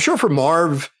 And I'm sure for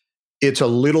Marv, it's a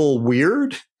little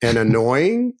weird and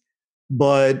annoying,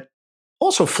 but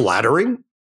also flattering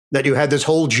that you had this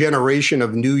whole generation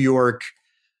of New York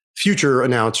future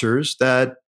announcers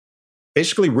that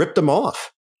basically ripped them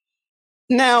off.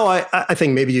 Now, I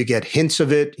think maybe you get hints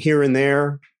of it here and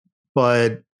there,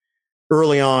 but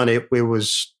early on, it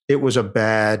was a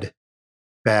bad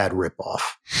ripoff.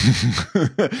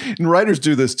 And writers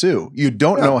do this too. You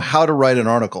don't know how to write an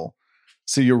article.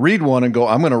 So you read one and go,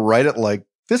 I'm going to write it like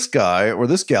this guy or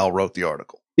this gal wrote the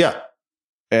article. Yeah.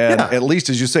 And at least,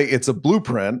 as you say, it's a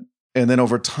blueprint. And then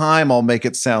over time, I'll make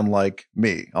it sound like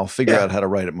me. I'll figure out how to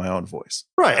write it in my own voice.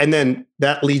 Right. And then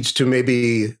that leads to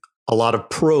maybe a lot of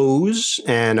prose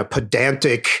and a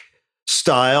pedantic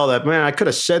style that, man, I could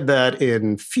have said that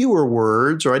in fewer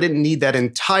words, or I didn't need that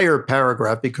entire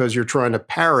paragraph because you're trying to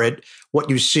parrot what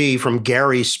you see from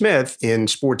Gary Smith in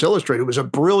Sports Illustrated, who was a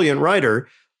brilliant writer,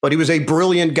 but he was a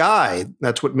brilliant guy.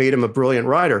 That's what made him a brilliant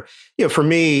writer. For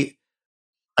me,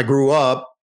 I grew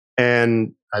up,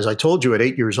 and as I told you, at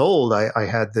 8 years old, I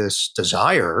had this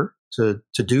desire to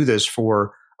do this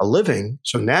for a living.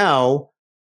 So now,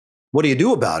 what do you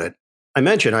do about it? I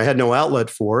mentioned I had no outlet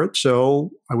for it,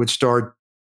 so I would start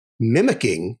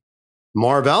mimicking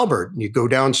Marv Albert. You go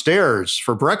downstairs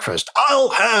for breakfast. I'll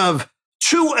have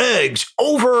 2 eggs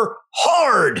over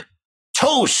hard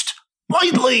toast,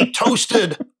 lightly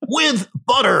toasted with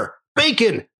butter,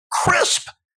 bacon, crisp.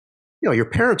 Your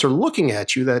parents are looking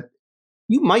at you that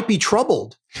you might be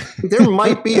troubled. There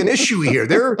might be an issue here.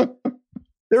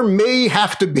 There may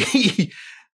have to be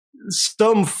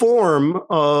some form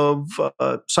of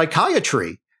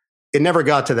psychiatry. It never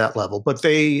got to that level, but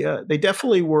they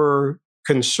definitely were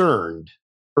concerned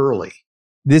early.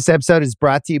 This episode is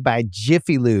brought to you by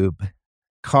Jiffy Lube.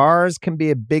 Cars can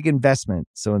be a big investment,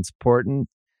 so it's important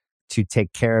to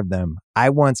take care of them. I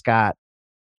once got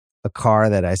a car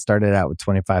that I started out with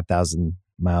 25,000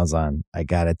 miles on. I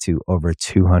got it to over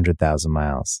 200,000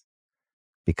 miles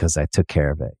because I took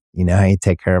care of it. You know how you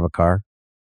take care of a car?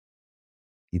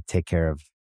 You take care of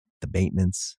the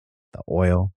maintenance, the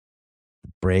oil,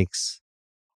 the brakes,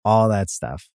 all that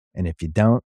stuff. And if you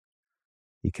don't,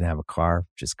 you can have a car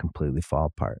just completely fall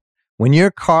apart. When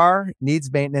your car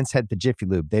needs maintenance, head to Jiffy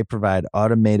Lube. They provide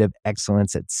automotive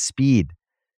excellence at speed.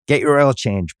 Get your oil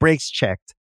change, brakes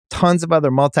checked, tons of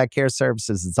other multi-care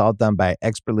services. It's all done by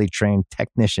expertly trained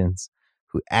technicians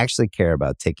who actually care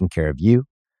about taking care of you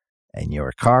and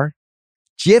your car.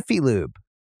 Jiffy Lube,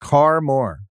 car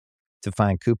more. To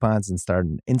find coupons and start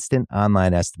an instant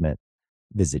online estimate,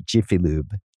 visit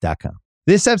jiffylube.com.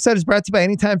 This episode is brought to you by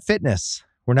Anytime Fitness.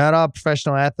 We're not all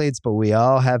professional athletes, but we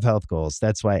all have health goals.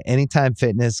 That's why Anytime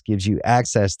Fitness gives you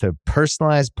access to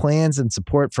personalized plans and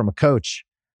support from a coach.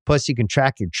 Plus, you can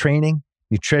track your training,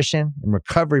 nutrition, and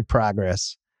recovery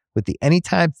progress with the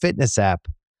Anytime Fitness app,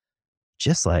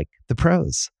 just like the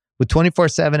pros. With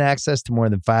 24/7 access to more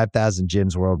than 5,000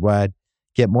 gyms worldwide,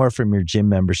 get more from your gym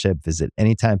membership. Visit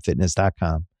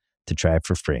anytimefitness.com to try it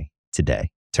for free today.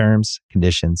 Terms,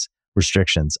 conditions,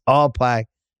 restrictions all apply.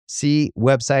 See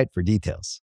website for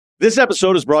details. This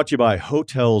episode is brought to you by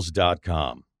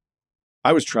Hotels.com.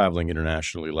 I was traveling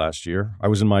internationally last year. I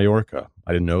was in Mallorca.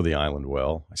 I didn't know the island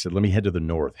well. I said, let me head to the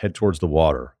north, head towards the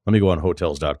water. Let me go on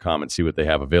Hotels.com and see what they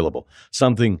have available.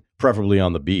 Something preferably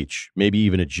on the beach, maybe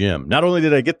even a gym. Not only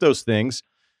did I get those things,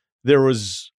 there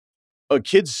was a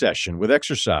kids session with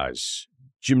exercise,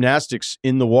 gymnastics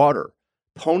in the water,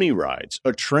 pony rides,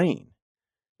 a train.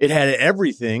 It had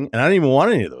everything, and I didn't even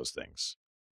want any of those things.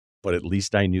 But at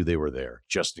least I knew they were there,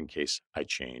 just in case I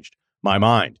changed my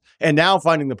mind. And now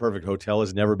finding the perfect hotel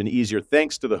has never been easier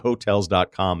thanks to the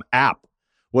Hotels.com app.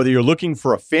 Whether you're looking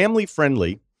for a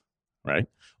family-friendly, right,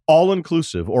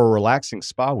 all-inclusive or a relaxing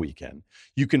spa weekend,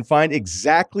 you can find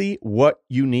exactly what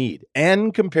you need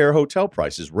and compare hotel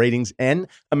prices, ratings, and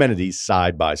amenities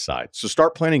side by side. So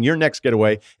start planning your next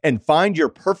getaway and find your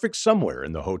perfect somewhere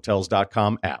in the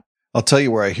Hotels.com app. I'll tell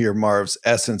you where I hear Marv's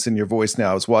essence in your voice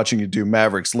now. I was watching you do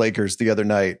Mavericks Lakers the other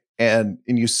night, and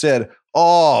you said,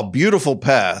 "Oh, beautiful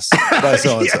pass by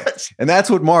so-and-so." Yes. And that's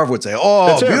what Marv would say. "Oh,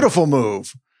 That's beautiful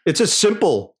move." It's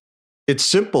simple.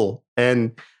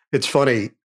 And it's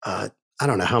funny. I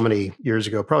don't know how many years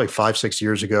ago, probably 5-6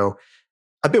 years ago.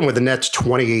 I've been with the Nets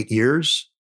 28 years.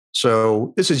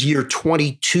 So this is year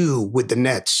 22 with the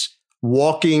Nets,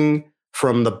 walking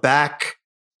from the back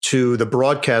to the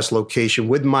broadcast location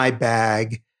with my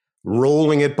bag,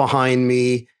 rolling it behind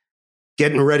me,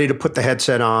 getting ready to put the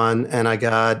headset on. And I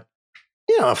got,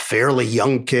 a fairly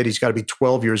young kid. He's got to be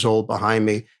 12 years old behind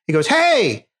me. He goes,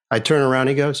 "Hey," I turn around.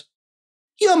 He goes,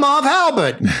 "You're Marv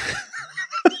Albert."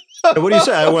 And what do you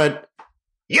say? I went,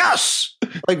 "Yes."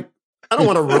 Like, I don't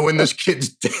want to ruin this kid's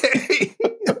day.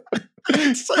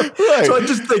 So I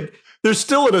just think there's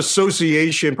still an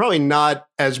association, probably not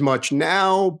as much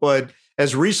now, but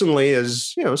as recently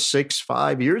as,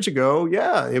 6-5 years ago,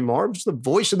 Marv's the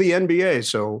voice of the NBA.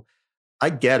 So I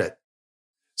get it.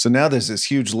 So now there's this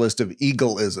huge list of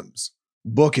Eagle-isms.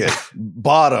 Book it,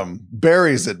 bottom,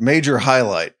 buries it, major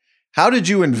highlight. How did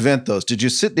you invent those? Did you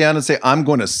sit down and say, "I'm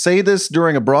going to say this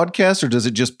during a broadcast," or does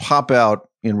it just pop out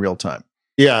in real time?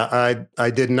 Yeah, I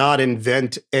did not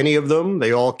invent any of them.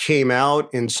 They all came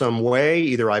out in some way.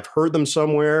 Either I've heard them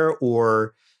somewhere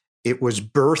or it was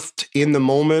birthed in the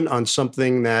moment on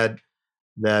something that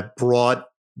brought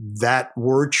that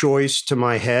word choice to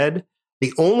my head.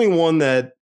 The only one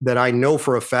that I know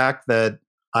for a fact that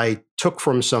I took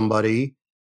from somebody,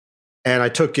 and I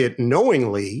took it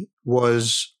knowingly,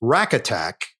 was Rack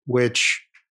Attack, which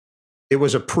it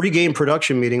was a pregame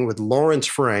production meeting with Lawrence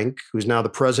Frank, who's now the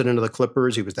president of the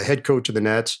Clippers. He was the head coach of the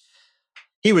Nets.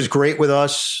 He was great with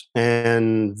us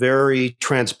and very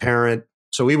transparent.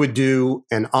 So we would do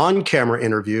an on-camera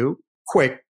interview,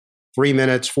 quick, 3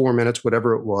 minutes, 4 minutes,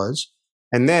 whatever it was.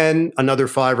 And then another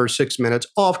 5 or 6 minutes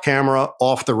off camera,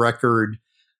 off the record,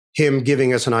 him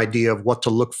giving us an idea of what to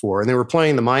look for. And they were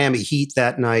playing the Miami Heat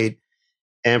that night.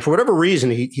 And for whatever reason,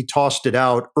 he tossed it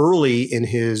out early in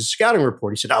his scouting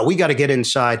report. He said, "Oh, we got to get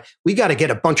inside. We got to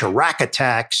get a bunch of rack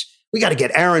attacks. We got to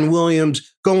get Aaron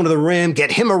Williams going to the rim,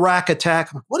 get him a rack attack."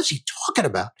 I'm like, what is he talking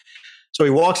about? So he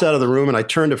walks out of the room, and I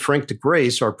turn to Frank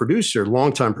DeGrace, our producer,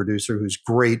 longtime producer, who's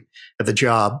great at the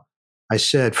job. I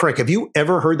said, "Frank, have you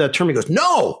ever heard that term?" He goes,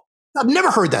 "No, I've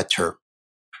never heard that term."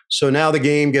 So now the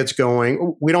game gets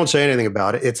going. We don't say anything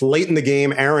about it. It's late in the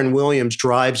game. Aaron Williams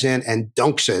drives in and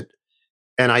dunks it.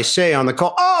 And I say on the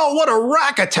call, "Oh, what a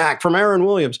rack attack from Aaron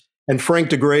Williams." And Frank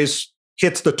DeGrace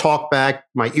hits the talk back,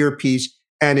 my earpiece,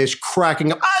 and is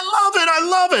cracking up. "I love it. I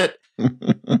love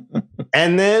it."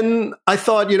 And then I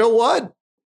thought, you know what?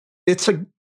 It's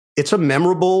a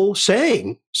memorable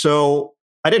saying. So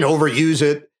I didn't overuse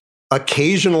it.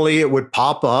 Occasionally it would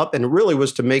pop up, and it really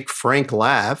was to make Frank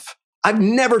laugh. I've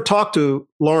never talked to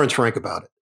Lawrence Frank about it,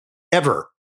 ever.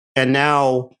 And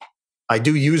now I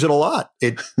do use it a lot.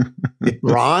 It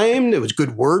rhymed. It was good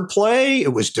wordplay.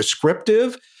 It was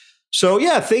descriptive. So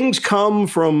yeah, things come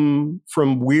from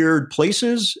weird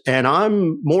places, and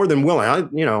I'm more than willing.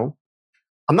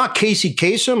 I'm not Casey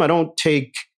Kasem. I don't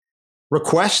take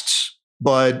requests,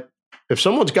 but if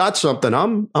someone's got something,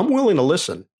 I'm willing to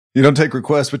listen. You don't take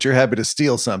requests, but you're happy to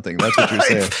steal something. That's what you're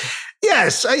saying.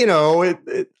 Yes,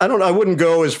 I wouldn't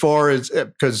go as far as,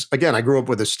 because again, I grew up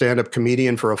with a stand-up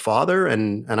comedian for a father,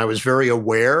 and I was very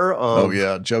aware of. Oh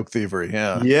yeah, joke thievery.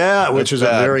 Yeah, yeah, which is a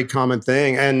very common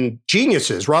thing. And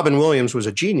geniuses. Robin Williams was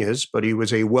a genius, but he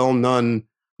was a well-known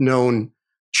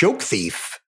joke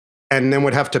thief, and then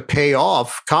would have to pay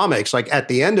off comics. Like at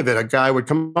the end of it, a guy would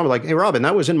come on like, "Hey, Robin,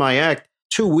 that was in my act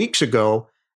 2 weeks ago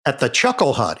at the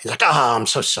Chuckle Hut." He's like, "Oh, I'm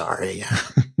so sorry."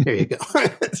 Here you go.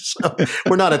 So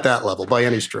we're not at that level by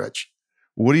any stretch.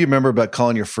 What do you remember about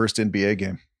calling your first NBA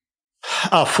game?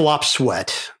 Flop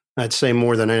sweat. I'd say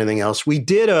more than anything else. We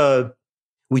did a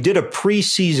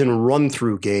preseason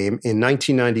run-through game in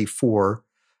 1994.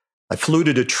 I flew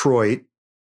to Detroit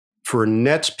for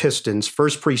Nets Pistons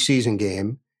first preseason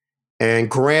game, and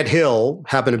Grant Hill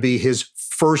happened to be his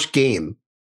first game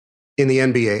in the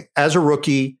NBA as a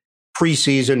rookie.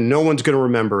 Preseason, no one's going to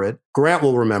remember it. Grant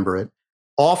will remember it.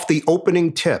 Off the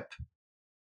opening tip,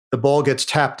 the ball gets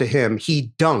tapped to him.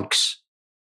 He dunks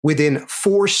within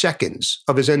 4 seconds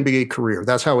of his NBA career.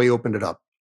 That's how he opened it up.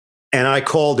 And I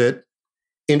called it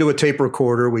into a tape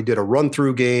recorder. We did a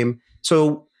run-through game.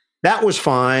 So that was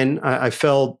fine. I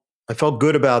felt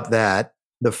good about that.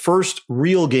 The first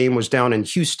real game was down in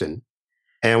Houston,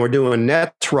 and we're doing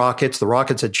Nets Rockets. The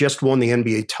Rockets had just won the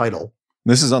NBA title.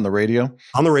 This is on the radio?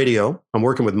 On the radio. I'm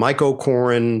working with Mike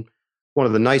O'Koren, one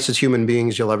of the nicest human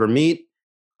beings you'll ever meet,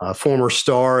 a former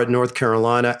star at North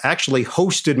Carolina, actually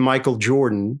hosted Michael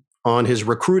Jordan on his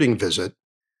recruiting visit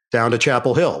down to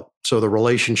Chapel Hill. So the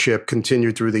relationship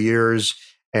continued through the years,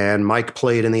 and Mike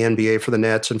played in the NBA for the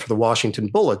Nets and for the Washington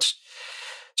Bullets.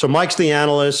 So Mike's the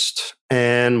analyst,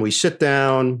 and we sit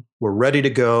down, we're ready to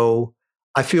go.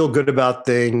 I feel good about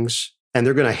things. And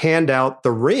they're going to hand out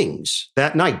the rings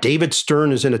that night. David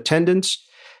Stern is in attendance,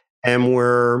 and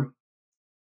we're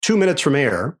 2 minutes from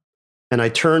air. And I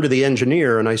turned to the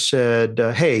engineer and I said,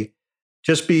 hey,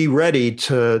 just be ready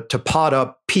to pot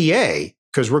up PA,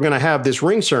 because we're going to have this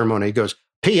ring ceremony. He goes,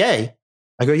 PA?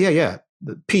 I go, yeah,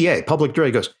 the PA, public address.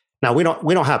 He goes, no, we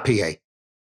don't have PA.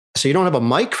 So you don't have a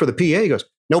mic for the PA? He goes,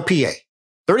 no PA.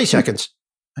 30 seconds.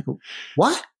 I go,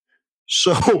 what?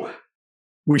 So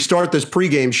we start this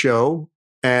pregame show,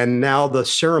 and now the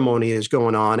ceremony is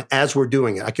going on as we're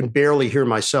doing it. I can barely hear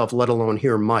myself, let alone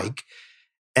hear Mike.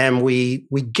 And we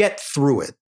get through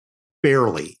it,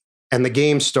 barely. And the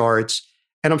game starts,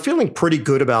 and I'm feeling pretty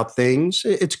good about things.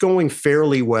 It's going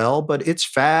fairly well, but it's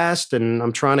fast, and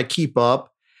I'm trying to keep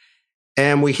up.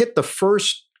 And we hit the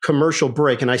first commercial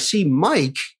break, and I see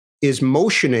Mike is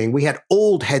motioning. We had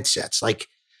old headsets, like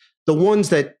the ones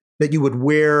that you would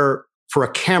wear for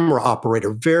a camera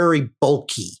operator, very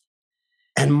bulky.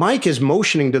 And Mike is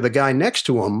motioning to the guy next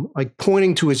to him, like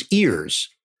pointing to his ears.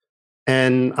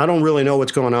 And I don't really know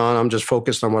what's going on. I'm just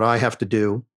focused on what I have to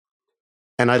do.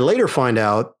 And I later find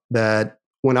out that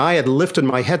when I had lifted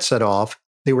my headset off,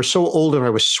 they were so old and I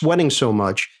was sweating so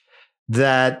much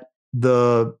that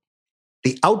the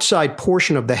outside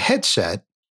portion of the headset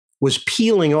was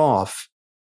peeling off,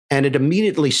 and it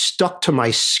immediately stuck to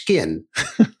my skin.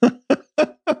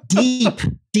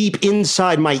 deep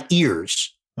inside my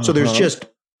ears. So there's just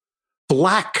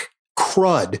black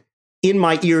crud in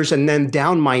my ears and then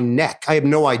down my neck. I have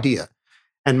no idea.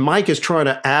 And Mike is trying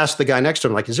to ask the guy next to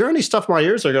him, like, is there any stuff in my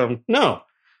ears? I go, no.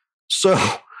 So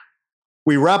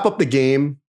we wrap up the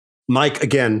game. Mike,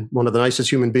 again, one of the nicest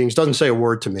human beings, doesn't say a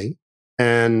word to me.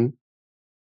 And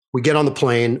we get on the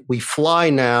plane. We fly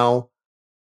now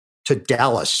to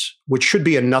Dallas, which should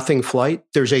be a nothing flight.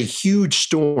 There's a huge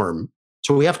storm.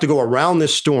 So we have to go around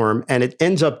this storm, and it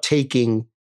ends up taking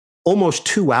almost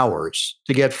 2 hours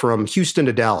to get from Houston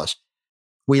to Dallas.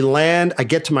 We land, I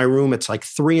get to my room, it's like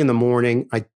 3 a.m.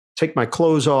 I take my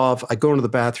clothes off, I go into the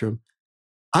bathroom.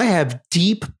 I have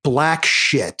deep black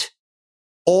shit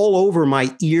all over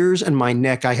my ears and my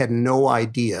neck. I had no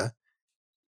idea.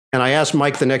 And I asked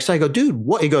Mike the next day, I go, dude,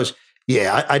 what? He goes,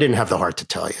 yeah, I didn't have the heart to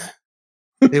tell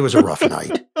you. It was a rough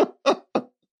night.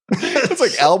 It's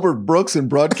like Albert Brooks and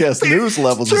broadcast news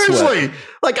levels of sweat. Seriously,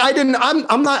 like I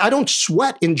don't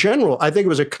sweat in general. I think it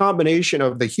was a combination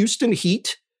of the Houston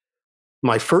Heat,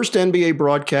 my first NBA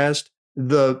broadcast.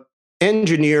 The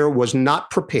engineer was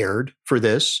not prepared for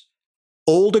this,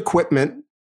 old equipment,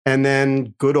 and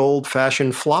then good old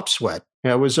fashioned flop sweat.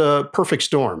 It was a perfect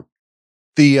storm.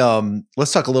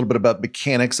 Let's talk a little bit about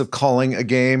mechanics of calling a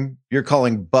game. You're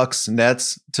calling Bucks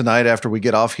Nets tonight after we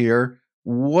get off here.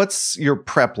 What's your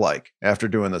prep like after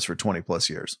doing this for 20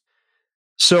 plus years?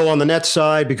 So on the Nets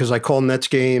side, because I call Nets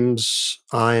games,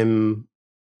 I'm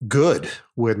good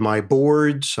with my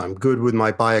boards. I'm good with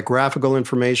my biographical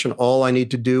information. All I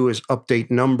need to do is update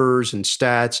numbers and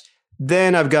stats.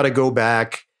 Then I've got to go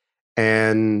back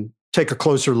and take a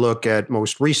closer look at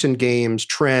most recent games,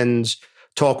 trends,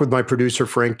 talk with my producer,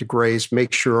 Frank DeGrace,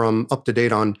 make sure I'm up to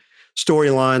date on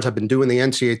storylines. I've been doing the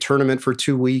NCAA tournament for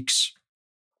 2 weeks.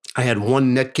 I had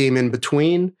one net game in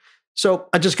between. So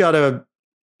I just got to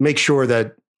make sure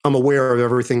that I'm aware of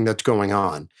everything that's going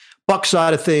on. Buck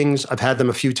side of things, I've had them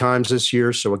a few times this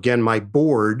year. So again, my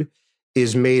board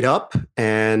is made up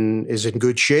and is in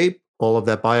good shape. All of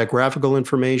that biographical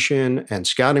information and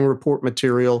scouting report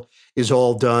material is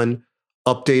all done.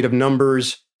 Update of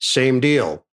numbers, same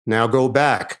deal. Now go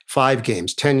back 5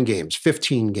 games, 10 games,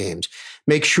 15 games.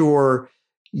 Make sure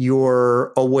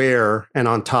you're aware and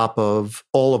on top of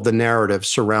all of the narrative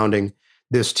surrounding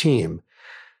this team.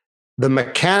 The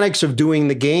mechanics of doing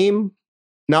the game,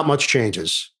 not much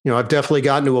changes. I've definitely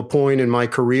gotten to a point in my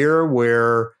career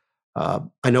where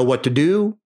I know what to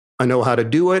do. I know how to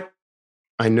do it.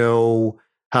 I know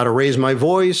how to raise my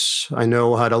voice. I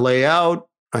know how to lay out.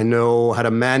 I know how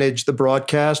to manage the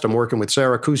broadcast. I'm working with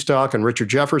Sarah Kustok and Richard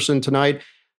Jefferson tonight,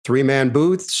 3-man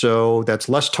booth. So that's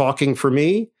less talking for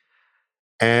me.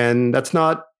 And that's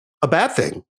not a bad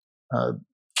thing.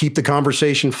 Keep the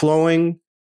conversation flowing,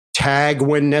 tag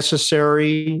when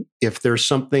necessary. If there's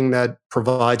something that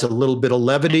provides a little bit of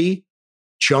levity,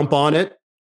 jump on it,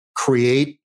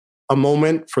 create a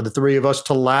moment for the three of us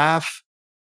to laugh,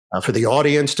 for the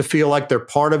audience to feel like they're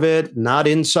part of it, not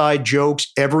inside jokes.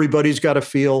 Everybody's got to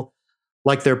feel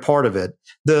like they're part of it.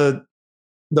 The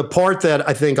part that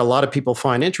I think a lot of people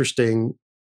find interesting,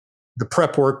 the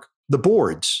prep work, the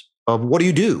boards of what do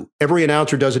you do? Every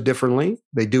announcer does it differently.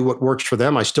 They do what works for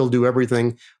them. I still do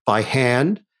everything by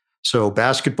hand. So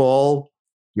basketball,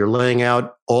 you're laying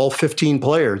out all 15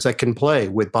 players that can play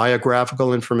with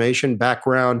biographical information,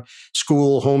 background,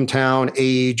 school, hometown,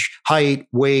 age, height,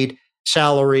 weight,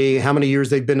 salary, how many years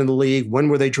they've been in the league, when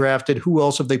were they drafted, who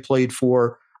else have they played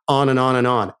for, on and on and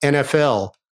on.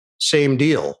 NFL, same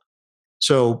deal.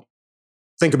 So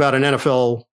think about an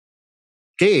NFL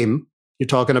game, you're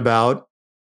talking about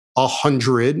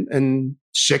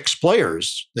 106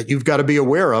 players that you've got to be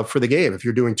aware of for the game. If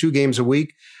you're doing 2 games a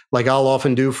week, like I'll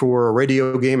often do for a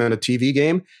radio game and a TV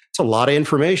game, it's a lot of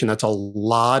information. That's a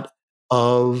lot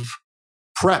of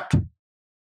prep.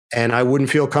 And I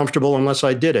wouldn't feel comfortable unless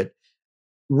I did it.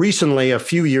 Recently, a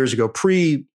few years ago,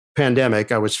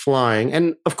 pre-pandemic, I was flying.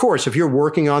 And of course, if you're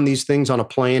working on these things on a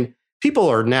plane, people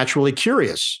are naturally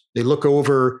curious. They look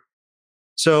over.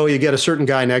 So you get a certain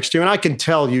guy next to you. And I can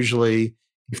tell usually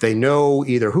if they know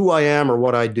either who I am or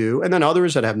what I do, and then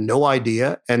others that have no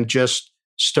idea and just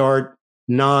start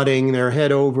nodding their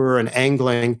head over and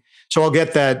angling. So I'll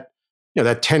get that,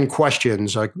 that 10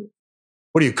 questions like,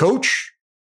 what do you coach?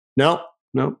 No.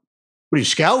 What do you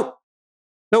scout?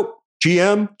 Nope.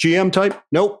 GM type?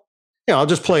 Nope. I'll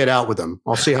just play it out with them.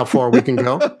 I'll see how far we can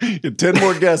go. 10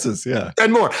 more guesses. Yeah.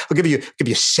 10 more. I'll give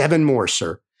you 7 more,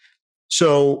 sir.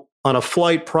 So on a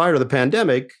flight prior to the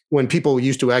pandemic, when people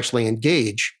used to actually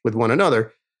engage with one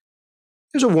another,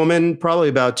 there's a woman probably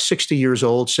about 60 years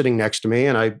old sitting next to me,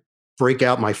 and I break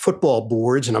out my football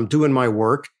boards and I'm doing my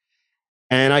work.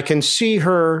 And I can see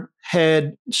her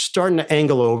head starting to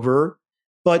angle over,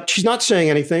 but she's not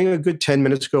saying anything. A good 10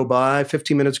 minutes go by,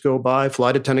 15 minutes go by.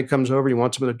 Flight attendant comes over. You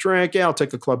want something to drink? Yeah, I'll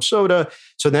take a club soda.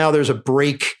 So now there's a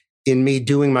break in me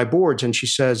doing my boards. And she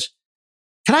says,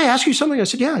 can I ask you something? I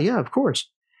said, yeah, of course.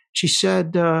 She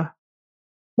said,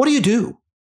 what do you do?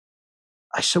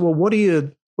 I said, well, what do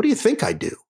you think I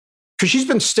do? Because she's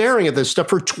been staring at this stuff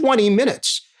for 20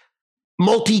 minutes.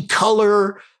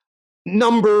 Multicolor,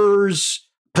 numbers,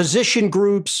 position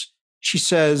groups. She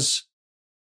says,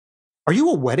 are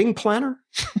you a wedding planner?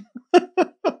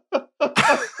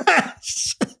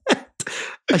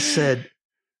 I said,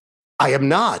 I am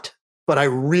not, but I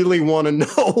really want to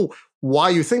know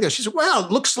why you think that. She said, well,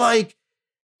 it looks like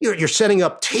you're setting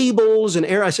up tables and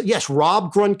air. I said, yes,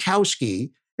 Rob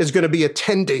Gronkowski is going to be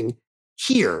attending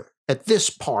here at this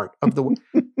part of the.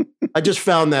 I just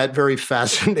found that very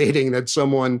fascinating that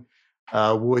someone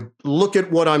would look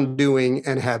at what I'm doing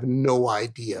and have no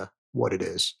idea what it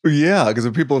is. Yeah, because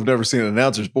if people have never seen an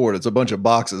announcer's board, it's a bunch of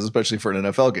boxes, especially for an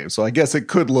NFL game. So I guess it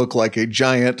could look like a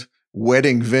giant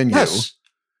wedding venue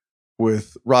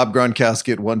with Rob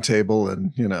Gronkowski at one table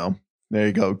and, there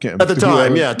you go. At the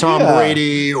time, Tom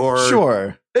Brady or...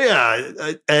 Sure.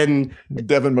 Yeah, and...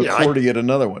 Devin McCourty at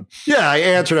another one. Yeah, I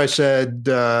answered. I said,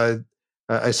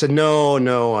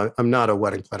 no, I'm not a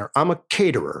wedding planner. I'm a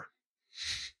caterer.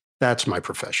 That's my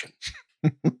profession.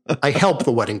 I help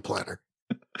the wedding planner.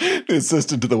 The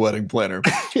assistant to the wedding planner.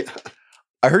 Yeah.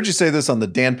 I heard you say this on the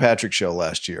Dan Patrick Show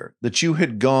last year, that you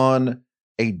had gone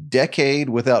a decade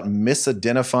without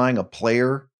misidentifying a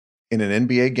player in an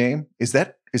NBA game. Is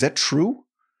that true?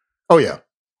 Oh, yeah.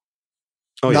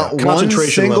 Not one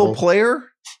single level. Player?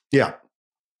 Yeah.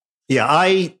 Yeah,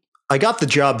 I got the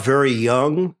job very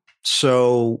young.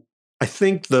 So I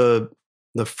think the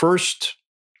first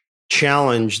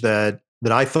challenge that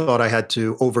I thought I had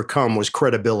to overcome was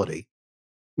credibility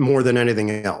more than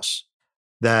anything else.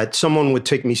 That someone would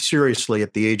take me seriously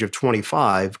at the age of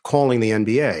 25 calling the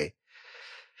NBA.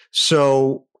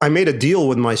 So I made a deal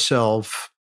with myself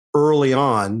early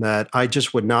on that I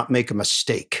just would not make a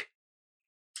mistake.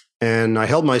 And I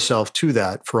held myself to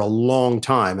that for a long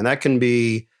time. And that can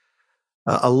be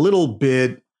a little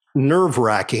bit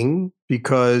nerve-wracking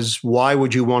because why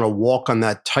would you want to walk on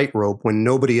that tightrope when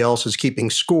nobody else is keeping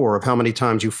score of how many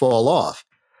times you fall off?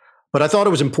 But I thought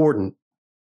it was important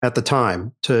at the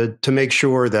time to make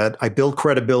sure that I built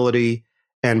credibility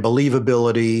and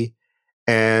believability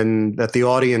and that the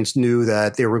audience knew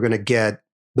that they were going to get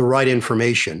the right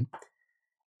information.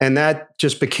 And that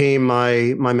just became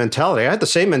my mentality. I had the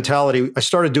same mentality. I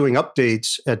started doing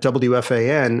updates at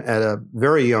WFAN at a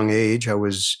very young age. I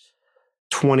was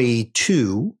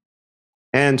 22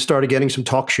 and started getting some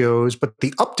talk shows. But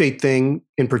the update thing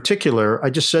in particular, I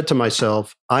just said to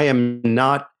myself, I am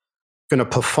not going to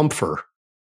pufumfer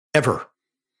ever.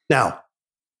 Now,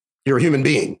 you're a human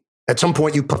being. At some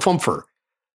point, you pufumfer.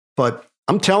 But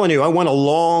I'm telling you, I went a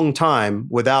long time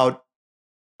without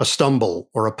a stumble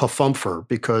or a pufumfer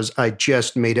because I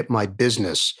just made it my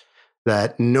business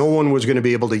that no one was going to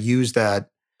be able to use that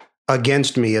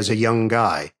against me as a young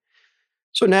guy.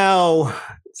 So now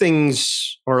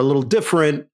things are a little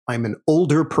different. I'm an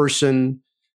older person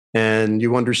and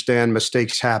you understand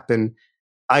mistakes happen.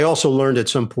 I also learned at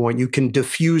some point you can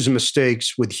diffuse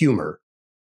mistakes with humor.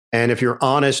 And if you're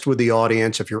honest with the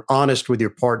audience, if you're honest with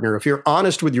your partner, if you're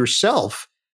honest with yourself,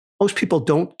 most people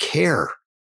don't care.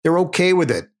 They're okay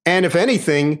with it. And if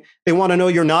anything, they want to know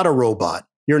you're not a robot.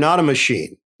 You're not a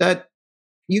machine, that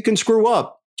you can screw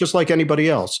up just like anybody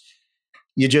else.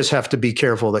 You just have to be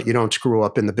careful that you don't screw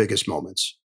up in the biggest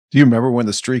moments. Do you remember when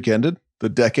the streak ended? The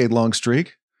decade-long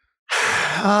streak?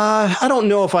 I don't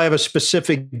know if I have a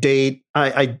specific date.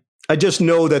 I just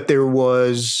know that there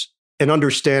was an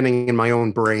understanding in my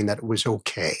own brain that it was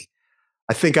okay.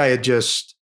 I think I had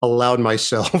just allowed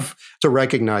myself to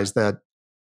recognize that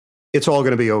it's all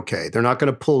going to be okay. They're not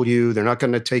going to pull you. They're not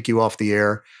going to take you off the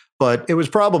air. But it was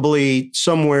probably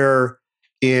somewhere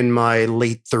in my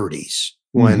late 30s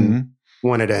when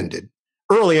it ended.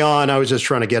 Early on, I was just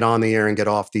trying to get on the air and get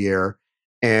off the air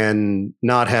and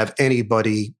not have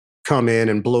anybody come in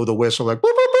and blow the whistle like,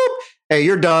 boop, boop, boop. Hey,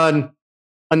 you're done.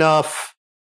 Enough.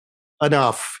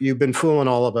 You've been fooling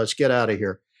all of us. Get out of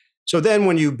here. So then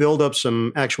when you build up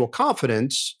some actual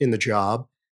confidence in the job,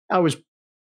 I was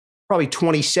probably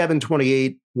 27,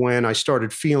 28 when I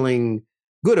started feeling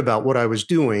good about what I was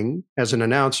doing as an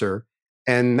announcer.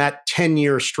 And that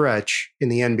 10-year stretch in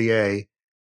the NBA,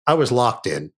 I was locked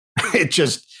in. It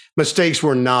just, mistakes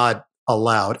were not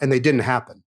allowed and they didn't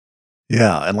happen.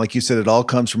 Yeah. And like you said, it all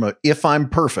comes from if I'm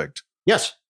perfect.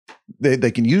 Yes.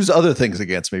 They can use other things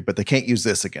against me, but they can't use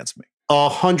this against me.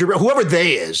 100, whoever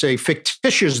they is, a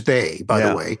fictitious they, by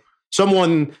the way,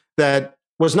 someone that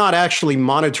was not actually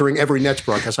monitoring every Nets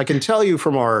broadcast. I can tell you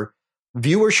from our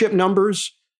viewership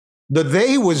numbers, the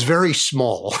they was very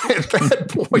small at that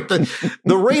point.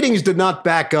 The ratings did not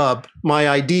back up my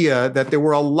idea that there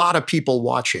were a lot of people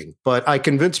watching, but I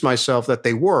convinced myself that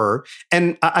they were.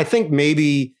 And I think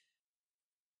maybe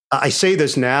I say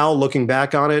this now, looking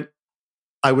back on it,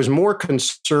 I was more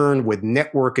concerned with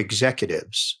network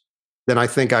executives than I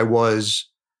think I was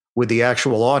with the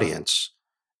actual audience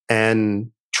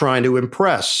and trying to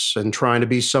impress and trying to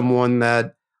be someone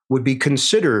that would be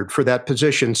considered for that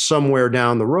position somewhere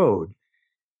down the road.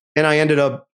 And I ended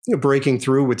up breaking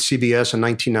through with CBS in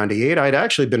 1998. I'd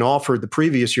actually been offered the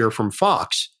previous year from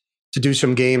Fox to do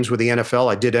some games with the NFL.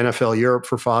 I did NFL Europe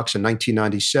for Fox in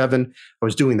 1997. I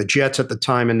was doing the Jets at the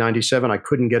time in 97. I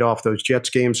couldn't get off those Jets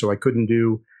games, so I couldn't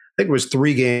do, I think it was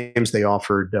 3 games they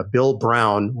offered. Bill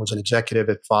Brown was an executive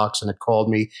at Fox and had called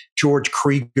me. George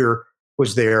Krieger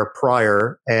was there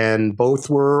prior, and both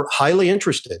were highly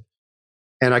interested.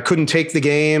 And I couldn't take the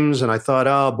games, and I thought,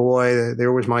 oh boy,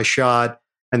 there was my shot.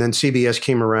 And then CBS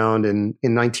came around in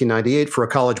 1998 for a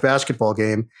college basketball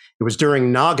game. It was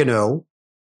during Nagano,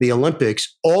 the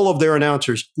Olympics. All of their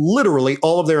announcers, literally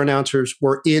all of their announcers,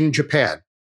 were in Japan.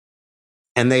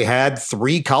 And they had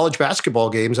 3 college basketball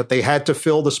games that they had to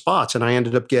fill the spots. And I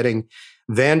ended up getting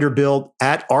Vanderbilt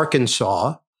at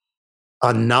Arkansas,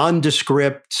 a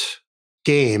nondescript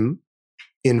game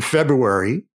in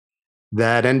February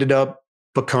that ended up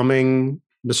becoming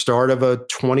the start of a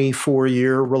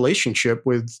 24-year relationship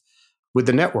with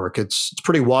the network. It's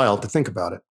pretty wild to think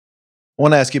about it. I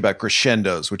want to ask you about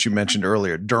crescendos, which you mentioned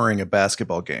earlier during a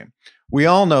basketball game. We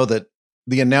all know that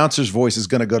the announcer's voice is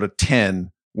going to go to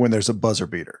 10 when there's a buzzer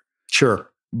beater.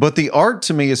 Sure. But the art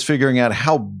to me is figuring out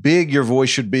how big your voice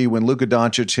should be when Luka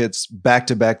Doncic hits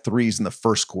back-to-back threes in the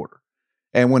first quarter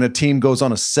and when a team goes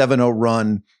on a 7-0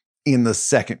 run in the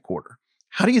second quarter.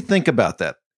 How do you think about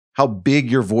that? How big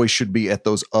your voice should be at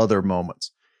those other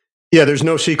moments? Yeah, there's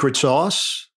no secret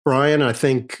sauce, Brian. I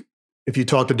think if you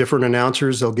talk to different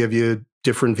announcers, they'll give you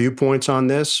different viewpoints on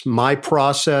this. My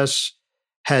process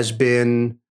has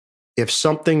been, if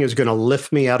something is going to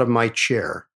lift me out of my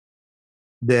chair,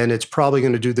 then it's probably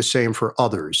going to do the same for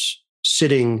others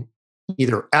sitting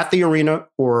either at the arena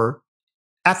or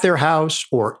at their house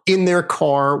or in their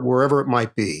car, wherever it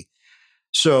might be.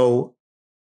 So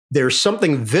there's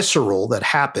something visceral that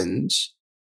happens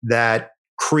that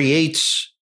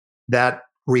creates that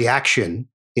reaction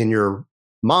in your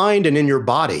mind and in your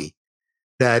body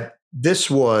that this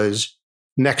was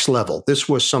next level. This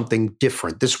was something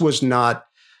different. This was not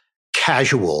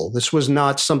casual. This was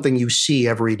not something you see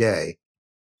every day.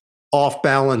 Off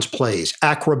balance plays,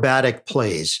 acrobatic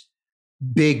plays,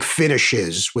 big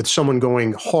finishes with someone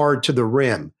going hard to the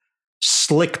rim,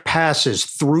 slick passes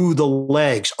through the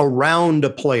legs, around a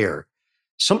player,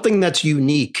 something that's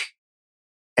unique.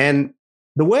 And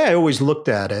the way I always looked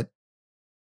at it,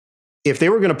 if they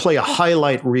were going to play a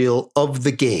highlight reel of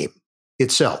the game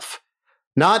itself,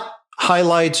 not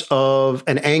highlights of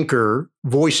an anchor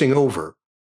voicing over,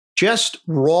 just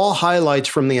raw highlights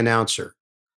from the announcer,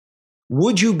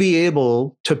 would you be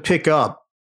able to pick up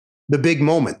the big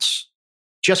moments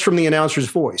just from the announcer's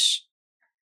voice?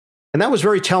 And that was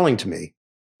very telling to me.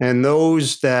 And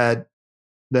those that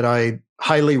I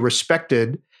highly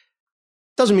respected,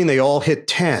 doesn't mean they all hit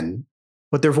 10,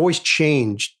 but their voice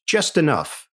changed just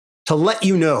enough to let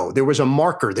you know there was a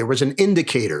marker, there was an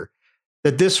indicator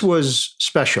that this was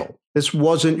special. This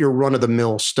wasn't your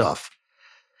run-of-the-mill stuff.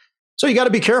 So you got to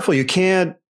be careful. You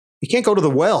can't go to the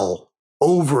well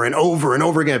over and over and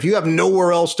over again. If you have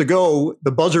nowhere else to go,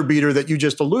 the buzzer beater that you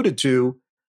just alluded to,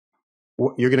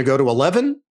 you're going to go to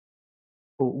 11?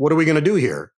 What are we going to do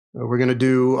here? We're going to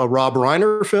do a Rob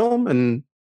Reiner film and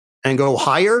go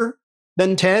higher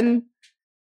than 10?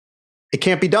 It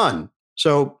can't be done.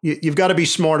 So you've got to be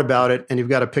smart about it, and you've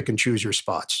got to pick and choose your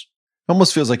spots. It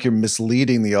almost feels like you're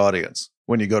misleading the audience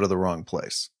when you go to the wrong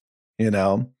place. You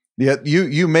know, yeah,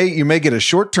 you may get a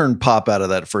short-term pop out of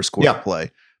that first quarter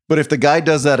play, but if the guy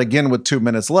does that again with 2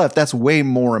 minutes left, that's way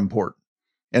more important.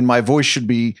 And my voice should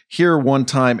be here one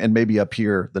time and maybe up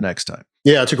here the next time.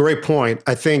 Yeah, it's a great point.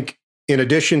 I think in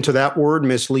addition to that word,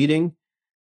 misleading,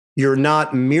 you're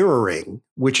not mirroring,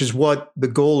 which is what the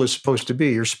goal is supposed to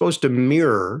be. You're supposed to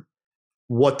mirror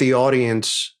what the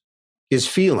audience is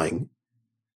feeling.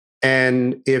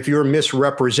 And if you're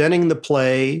misrepresenting the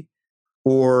play,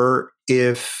 or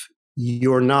if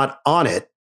you're not on it,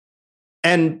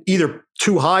 and either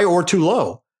too high or too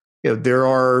low, there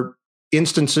are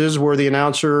instances where the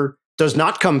announcer does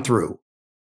not come through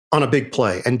on a big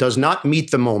play and does not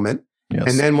meet the moment. Yes.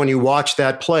 And then when you watch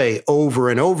that play over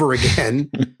and over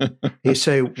again, you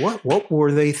say, what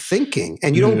were they thinking?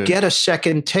 And you don't get a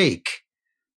second take.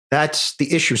 That's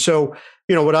the issue. So,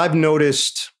 what I've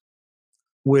noticed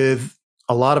with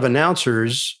a lot of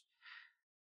announcers,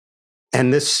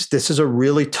 and this is a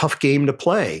really tough game to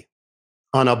play.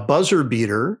 On a buzzer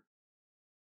beater,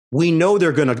 we know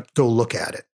they're going to go look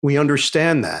at it. We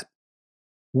understand that.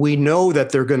 We know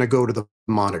that they're going to go to the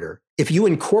monitor. If you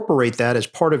incorporate that as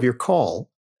part of your call,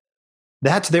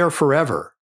 that's there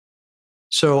forever.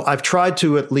 So I've tried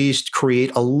to at least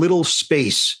create a little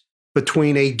space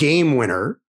between a game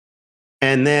winner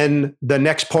and then the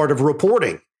next part of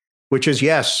reporting, which is,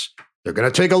 yes, they're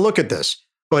going to take a look at this.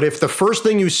 But if the first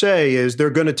thing you say is they're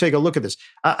going to take a look at this,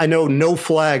 I know no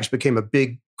flags became a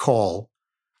big call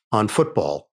on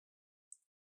football.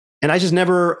 And I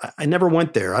never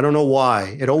went there. I don't know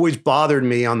why. It always bothered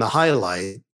me on the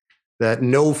highlight that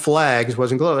no flags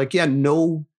wasn't close. Like, yeah,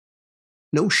 no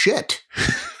shit.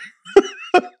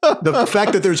 The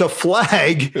fact that there's a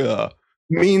flag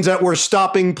means that we're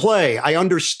stopping play. I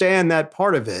understand that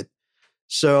part of it.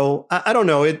 So I don't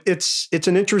know. It's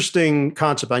an interesting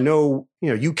concept. I know,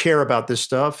 you care about this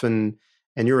stuff and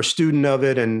you're a student of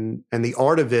it and the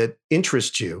art of it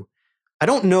interests you. I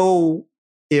don't know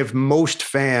if most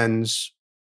fans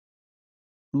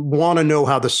want to know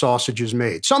how the sausage is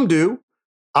made. Some do.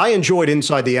 I enjoyed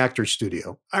Inside the Actors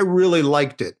Studio. I really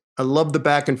liked it. I loved the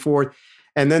back and forth.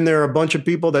 And then there are a bunch of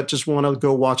people that just want to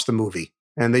go watch the movie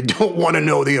and they don't want to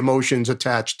know the emotions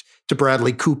attached to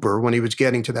Bradley Cooper when he was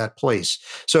getting to that place.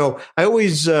 So I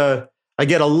always, I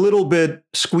get a little bit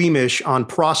squeamish on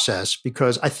process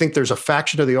because I think there's a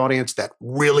faction of the audience that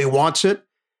really wants it.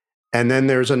 And then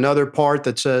there's another part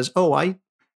that says, oh, I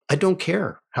don't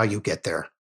care how you get there.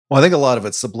 Well, I think a lot of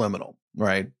it's subliminal,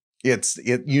 right?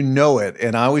 You know it.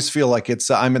 And I always feel like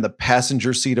I'm in the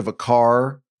passenger seat of a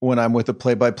car when I'm with a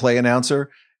play-by-play announcer.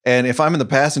 And if I'm in the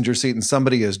passenger seat and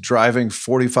somebody is driving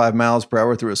 45 miles per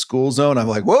hour through a school zone, I'm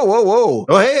like, whoa, whoa, whoa.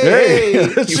 Oh, hey.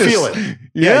 You feel it.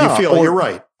 Yeah, you feel it. You're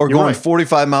right. Or going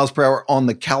 45 miles per hour on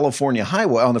the California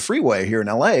highway, on the freeway here in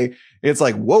LA. It's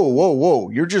like, whoa, whoa,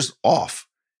 whoa. You're just off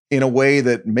in a way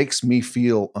that makes me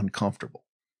feel uncomfortable.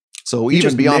 So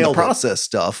even beyond the process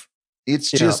stuff, it's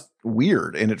just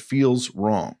weird and it feels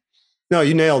wrong. No,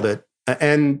 you nailed it.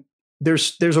 And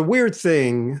there's a weird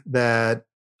thing that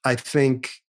I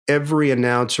think every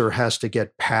announcer has to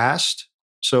get past.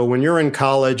 So when you're in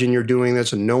college and you're doing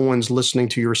this and no one's listening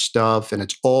to your stuff and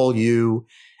it's all you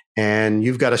and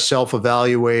you've got to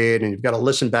self-evaluate and you've got to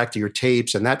listen back to your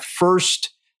tapes, and that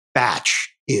first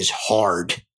batch is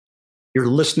hard. You're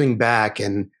listening back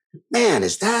and, man,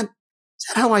 is that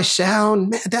how I sound?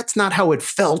 Man, that's not how it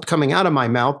felt coming out of my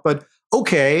mouth, but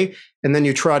okay. And then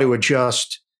you try to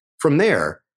adjust from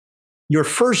there. Your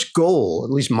first goal,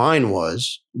 at least mine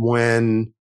was,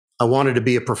 when I wanted to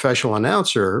be a professional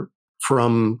announcer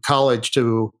from college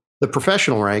to the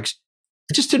professional ranks,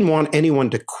 I just didn't want anyone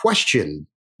to question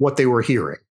what they were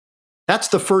hearing. That's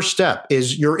the first step,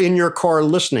 is you're in your car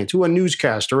listening to a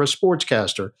newscaster, a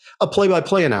sportscaster, a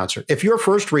play-by-play announcer. If your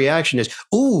first reaction is,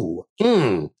 ooh,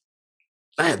 man,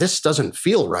 this doesn't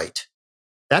feel right.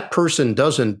 That person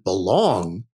doesn't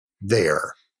belong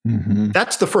there. Mm-hmm.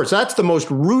 That's the most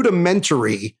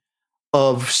rudimentary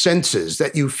of senses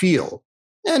that you feel.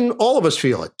 And all of us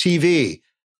feel it. TV,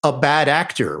 a bad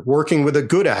actor working with a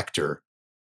good actor.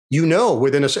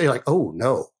 Within a second, like, oh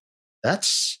no,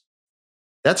 that's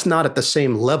not at the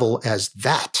same level as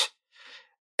that.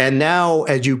 And now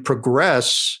as you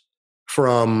progress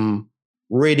from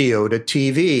radio to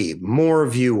TV, more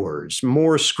viewers,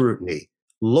 more scrutiny,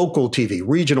 local TV,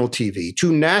 regional TV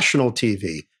to national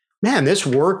TV. Man, this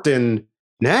worked in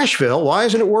Nashville. Why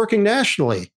isn't it working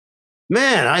nationally?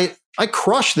 Man, I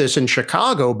crushed this in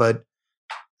Chicago, but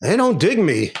they don't dig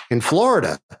me in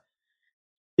Florida.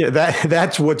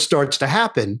 That's what starts to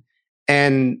happen.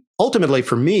 And ultimately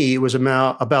for me, it was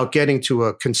about getting to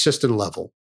a consistent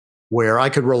level where I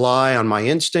could rely on my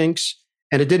instincts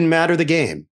and it didn't matter the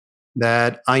game,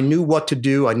 that I knew what to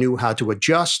do. I knew how to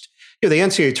adjust. The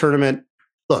NCAA tournament,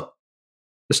 look,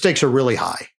 the stakes are really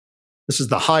high. This is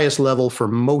the highest level for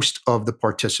most of the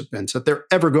participants that they're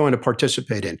ever going to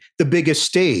participate in. The biggest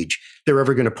stage they're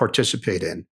ever going to participate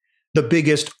in. The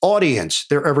biggest audience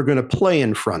they're ever going to play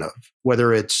in front of,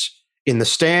 whether it's in the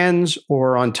stands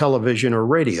or on television or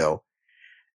radio.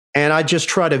 And I just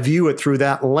try to view it through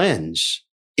that lens.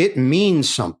 It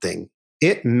means something.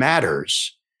 It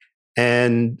matters.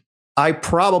 And I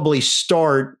probably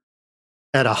start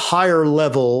at a higher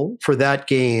level for that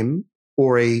game,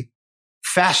 or a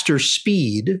faster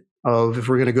speed of, if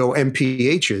we're going to go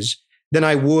MPHs, than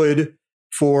I would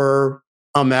for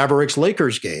a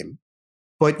Mavericks-Lakers game.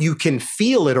 But you can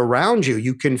feel it around you.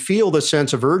 You can feel the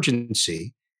sense of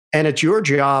urgency. And it's your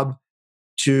job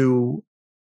to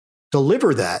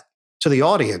deliver that to the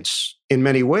audience in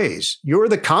many ways. You're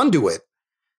the conduit.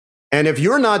 And if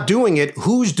you're not doing it,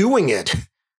 who's doing it?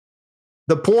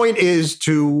 The point is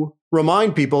to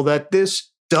remind people that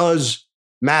this does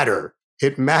matter.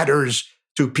 It matters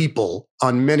to people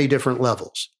on many different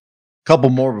levels. Couple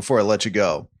more before I let you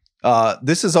go.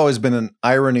 This has always been an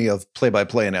irony of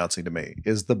play-by-play announcing to me,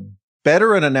 is the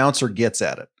better an announcer gets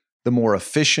at it, the more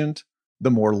efficient,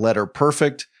 the more letter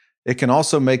perfect. It can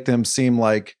also make them seem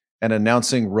like an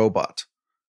announcing robot,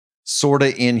 sort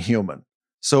of inhuman.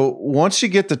 So once you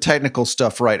get the technical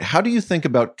stuff right, how do you think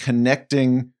about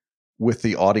connecting with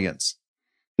the audience?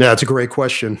 Yeah, that's a great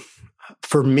question.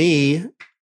 For me,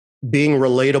 being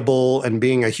relatable and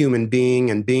being a human being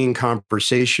and being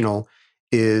conversational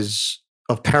is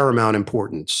of paramount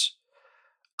importance.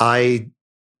 I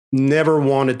never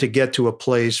wanted to get to a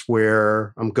place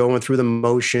where I'm going through the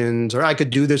motions or I could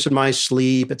do this in my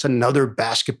sleep. It's another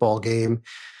basketball game.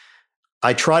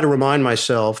 I try to remind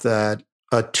myself that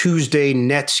a Tuesday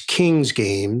Nets-Kings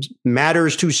game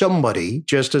matters to somebody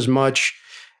just as much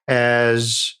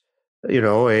as,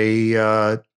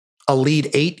 a Elite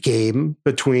Eight game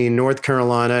between North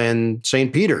Carolina and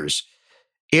St. Peter's.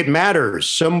 It matters.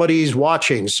 Somebody's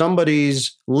watching,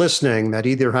 somebody's listening that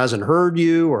either hasn't heard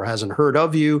you or hasn't heard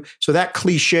of you. So that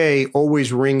cliche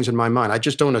always rings in my mind. I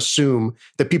just don't assume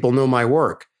that people know my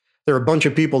work. There are a bunch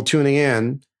of people tuning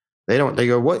in. They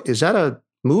go, what, is that a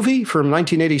movie from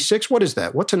 1986? What is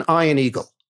that? What's an Iron Eagle?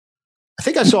 I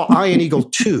think I saw Iron Eagle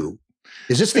 2.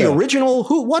 Is this the original?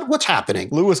 What's happening?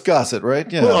 Louis Gossett, right?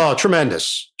 Yeah. Oh,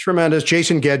 tremendous.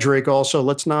 Jason Gedrick also.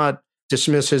 Let's not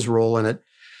dismiss his role in it.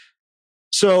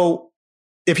 So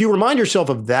if you remind yourself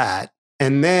of that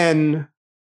and then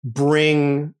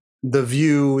bring the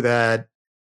view that,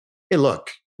 hey,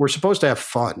 look, we're supposed to have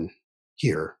fun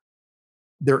here.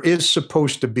 There is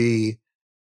supposed to be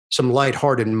some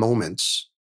lighthearted moments.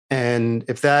 And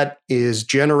if that is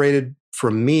generated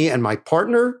from me and my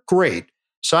partner, great.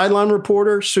 Sideline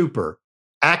reporter, super.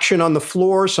 Action on the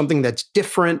floor, something that's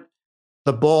different.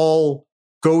 The ball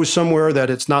goes somewhere that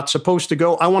it's not supposed to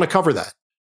go. I want to cover that.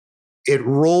 It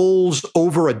rolls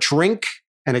over a drink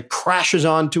and it crashes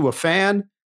onto a fan.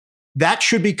 That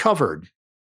should be covered.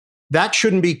 That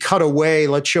shouldn't be cut away.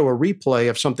 Let's show a replay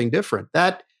of something different.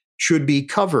 That should be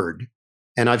covered.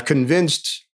 And I've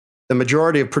convinced the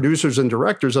majority of producers and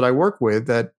directors that I work with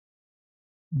that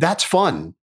that's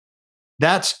fun.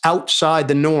 That's outside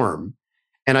the norm.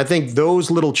 And I think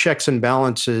those little checks and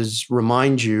balances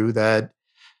remind you that,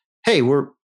 hey, we're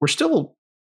still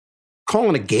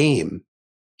calling a game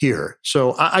here.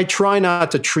 So I try not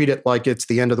to treat it like it's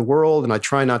the end of the world. And I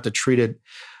try not to treat it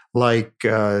like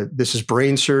this is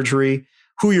brain surgery.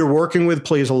 Who you're working with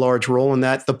plays a large role in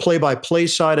that. The play-by-play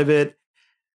side of it,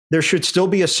 there should still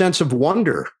be a sense of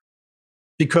wonder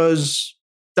because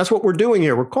that's what we're doing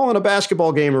here. We're calling a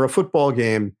basketball game or a football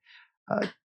game.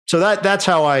 So that's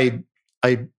how I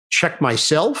check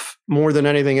myself more than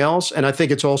anything else. And I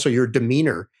think it's also your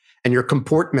demeanor and your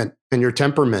comportment and your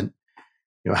temperament.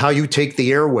 How you take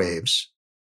the airwaves.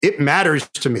 It matters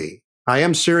to me. I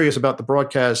am serious about the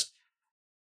broadcast.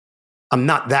 I'm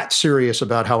not that serious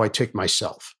about how I take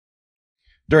myself.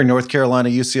 During North Carolina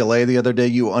UCLA the other day,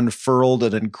 you unfurled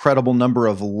an incredible number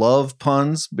of love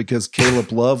puns because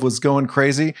Caleb Love was going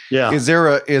crazy. Yeah. Is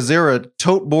there a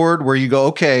tote board where you go,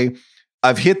 okay,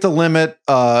 I've hit the limit.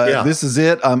 This is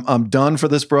it. I'm done for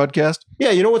this broadcast. Yeah.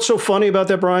 You know what's so funny about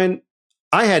that, Brian?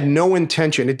 I had no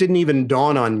intention. It didn't even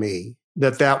dawn on me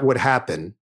that would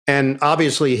happen. And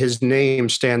obviously his name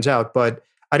stands out, but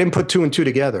I didn't put two and two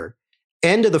together.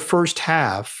 End of the first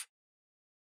half,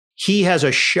 he has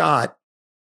a shot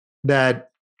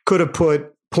that could have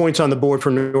put points on the board for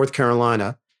North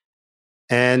Carolina.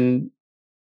 And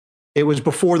it was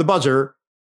before the buzzer,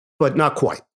 but not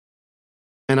quite.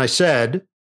 And I said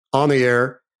on the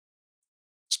air,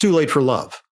 it's too late for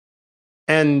Love.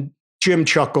 And Jim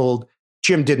chuckled.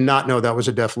 Jim did not know that was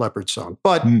a Def Leppard song,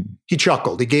 but he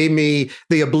chuckled. He gave me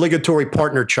the obligatory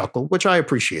partner chuckle, which I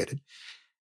appreciated.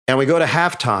 And we go to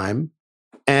halftime,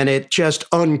 and it just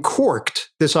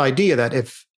uncorked this idea that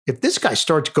if this guy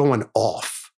starts going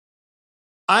off,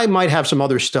 I might have some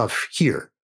other stuff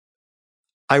here.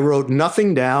 I wrote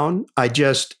nothing down. I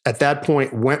just, at that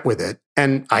point, went with it.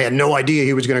 And I had no idea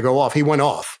he was going to go off. He went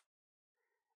off.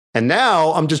 And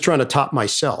now I'm just trying to top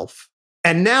myself.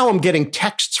 And now I'm getting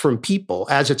texts from people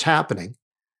as it's happening.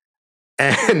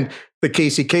 And the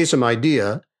Casey Kasem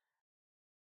idea,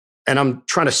 and I'm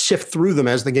trying to sift through them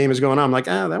as the game is going on. I'm like,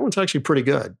 that one's actually pretty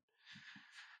good.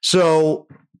 So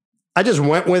I just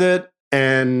went with it.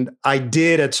 And I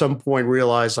did at some point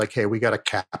realize like, hey, we got to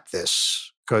cap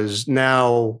this. Because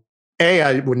now, A,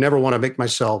 I would never want to make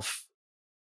myself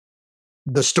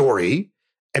the story.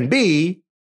 And B,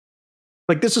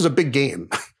 like this is a big game.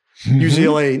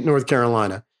 UCLA, North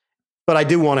Carolina. But I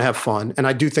do want to have fun, and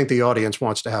I do think the audience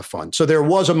wants to have fun. So there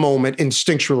was a moment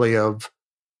instinctually of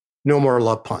no more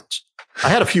love puns. I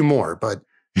had a few more, but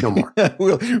no more.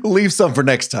 We'll leave some for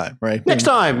next time, right? Next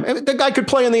time. The guy could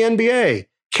play in the NBA.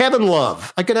 Kevin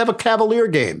Love. I could have a Cavalier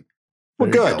game. We're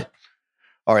good. Go.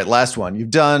 All right, last one. You've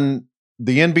done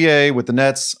the NBA with the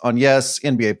Nets on Yes,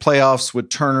 NBA playoffs with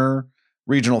Turner.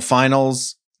 regional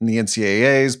finals in the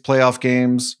NCAAs, playoff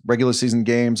games, regular season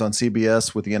games on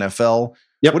CBS with the NFL.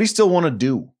 Yep. What do you still want to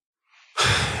do?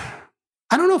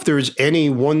 I don't know if there's any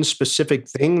one specific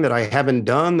thing that I haven't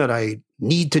done that I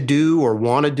need to do or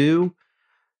want to do.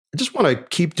 I just want to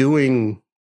keep doing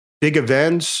big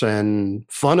events and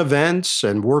fun events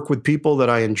and work with people that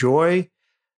I enjoy.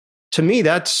 To me,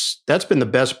 that's been the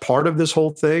best part of this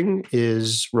whole thing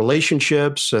is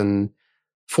relationships and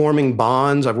forming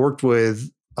bonds. I've worked with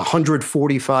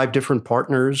 145 different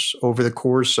partners over the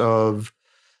course of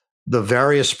the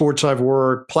various sports I've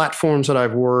worked, platforms that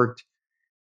I've worked.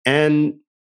 And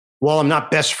while I'm not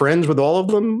best friends with all of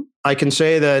them, I can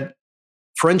say that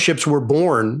friendships were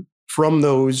born from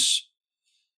those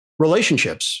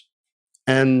relationships.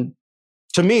 And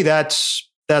to me, that's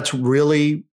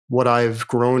really what I've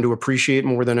grown to appreciate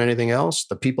more than anything else.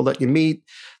 The people that you meet,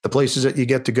 the places that you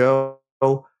get to go.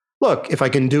 Look, if I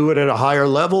can do it at a higher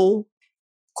level,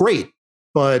 great.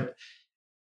 But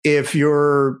if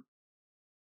you're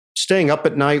staying up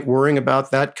at night worrying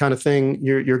about that kind of thing,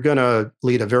 you're going to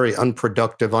lead a very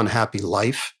unproductive, unhappy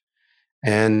life.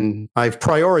 And I've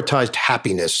prioritized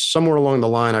happiness. Somewhere along the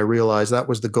line, I realized that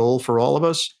was the goal for all of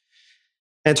us.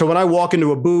 And so when I walk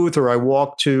into a booth or I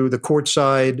walk to the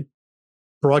courtside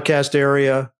broadcast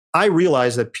area, I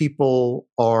realize that people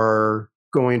are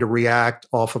going to react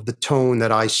off of the tone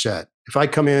that I set. If I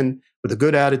come in with a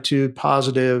good attitude,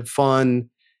 positive, fun,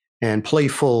 and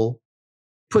playful,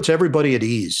 puts everybody at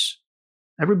ease.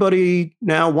 Everybody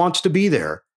now wants to be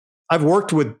there. I've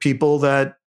worked with people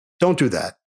that don't do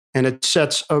that, and it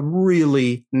sets a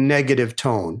really negative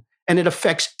tone, and it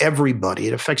affects everybody.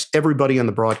 It affects everybody on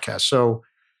the broadcast. So,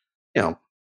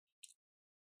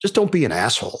 just don't be an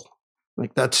asshole.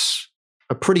 Like, that's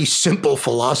a pretty simple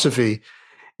philosophy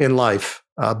in life.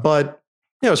 But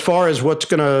as far as what's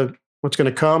gonna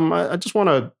come, I just want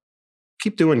to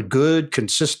keep doing good,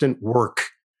 consistent work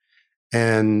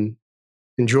and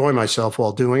enjoy myself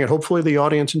while doing it. Hopefully the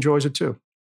audience enjoys it too.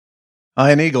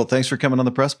 Ian Eagle, thanks for coming on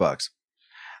the Press Box.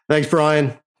 Thanks,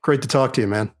 Brian. Great to talk to you,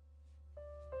 man.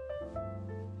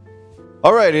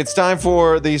 All right, it's time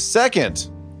for the second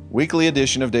weekly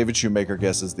edition of David Shoemaker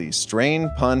Guesses the Strain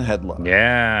Pun Headline.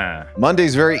 Yeah.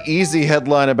 Monday's very easy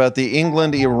headline about the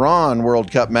England-Iran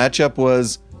World Cup matchup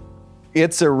was,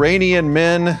 "It's Iranian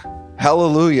men,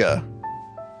 hallelujah."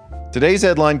 Today's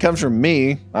headline comes from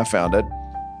me. I found it.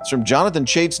 It's from Jonathan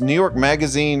Chait's New York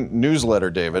Magazine newsletter,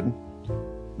 David.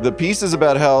 The piece is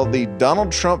about how the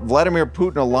Donald Trump-Vladimir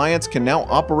Putin alliance can now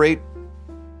operate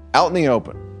out in the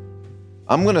open.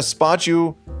 I'm going to spot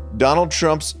you Donald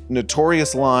Trump's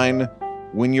notorious line,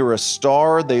 "When you're a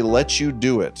star, they let you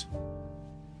do it."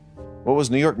 What was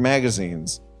New York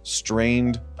Magazine's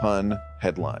strained pun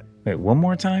headline? Wait, one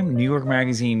more time? New York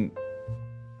Magazine.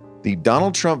 The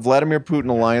Donald Trump-Vladimir Putin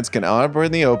alliance can operate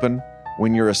in the open.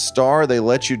 When you're a star, they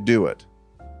let you do it.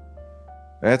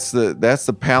 That's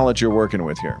the palette you're working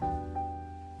with here.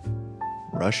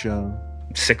 Russia.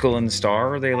 Sickle and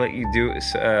Star, they let you do it.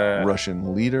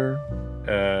 Russian leader.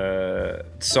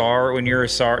 Tsar, when you're a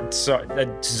czar,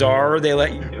 they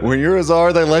let you do it. When you're a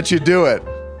czar, they let you do it.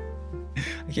 I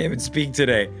can't even speak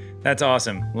today. That's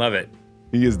awesome. Love it.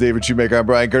 He is David Shoemaker. I'm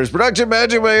Brian Curtis. Production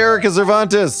magic by Erica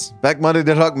Cervantes. Back Monday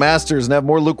to talk Masters and have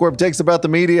more lukewarm takes about the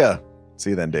media.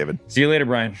 See you then, David. See you later,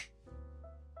 Brian.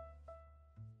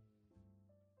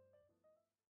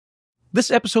 This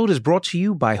episode is brought to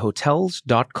you by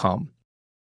Hotels.com.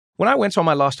 When I went on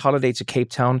my last holiday to Cape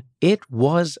Town, it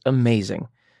was amazing.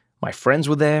 My friends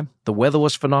were there, the weather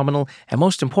was phenomenal, and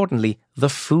most importantly, the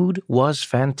food was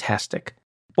fantastic.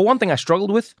 But one thing I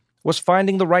struggled with was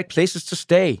finding the right places to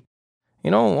stay.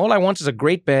 All I want is a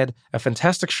great bed, a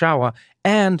fantastic shower,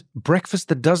 and breakfast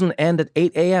that doesn't end at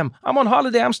 8 a.m. I'm on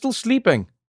holiday, I'm still sleeping.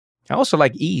 I also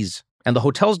like ease, and the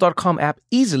Hotels.com app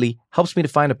easily helps me to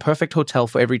find a perfect hotel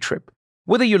for every trip.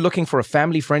 Whether you're looking for a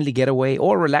family-friendly getaway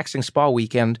or a relaxing spa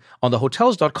weekend, on the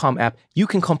Hotels.com app, you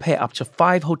can compare up to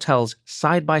 5 hotels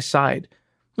side by side.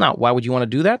 Now, why would you want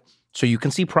to do that? So you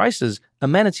can see prices,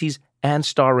 amenities, and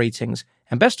star ratings.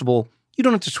 And best of all, you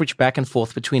don't have to switch back and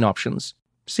forth between options.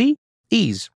 See?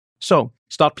 Ease. So,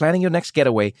 start planning your next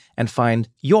getaway and find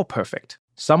your perfect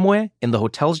somewhere in the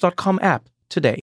Hotels.com app today.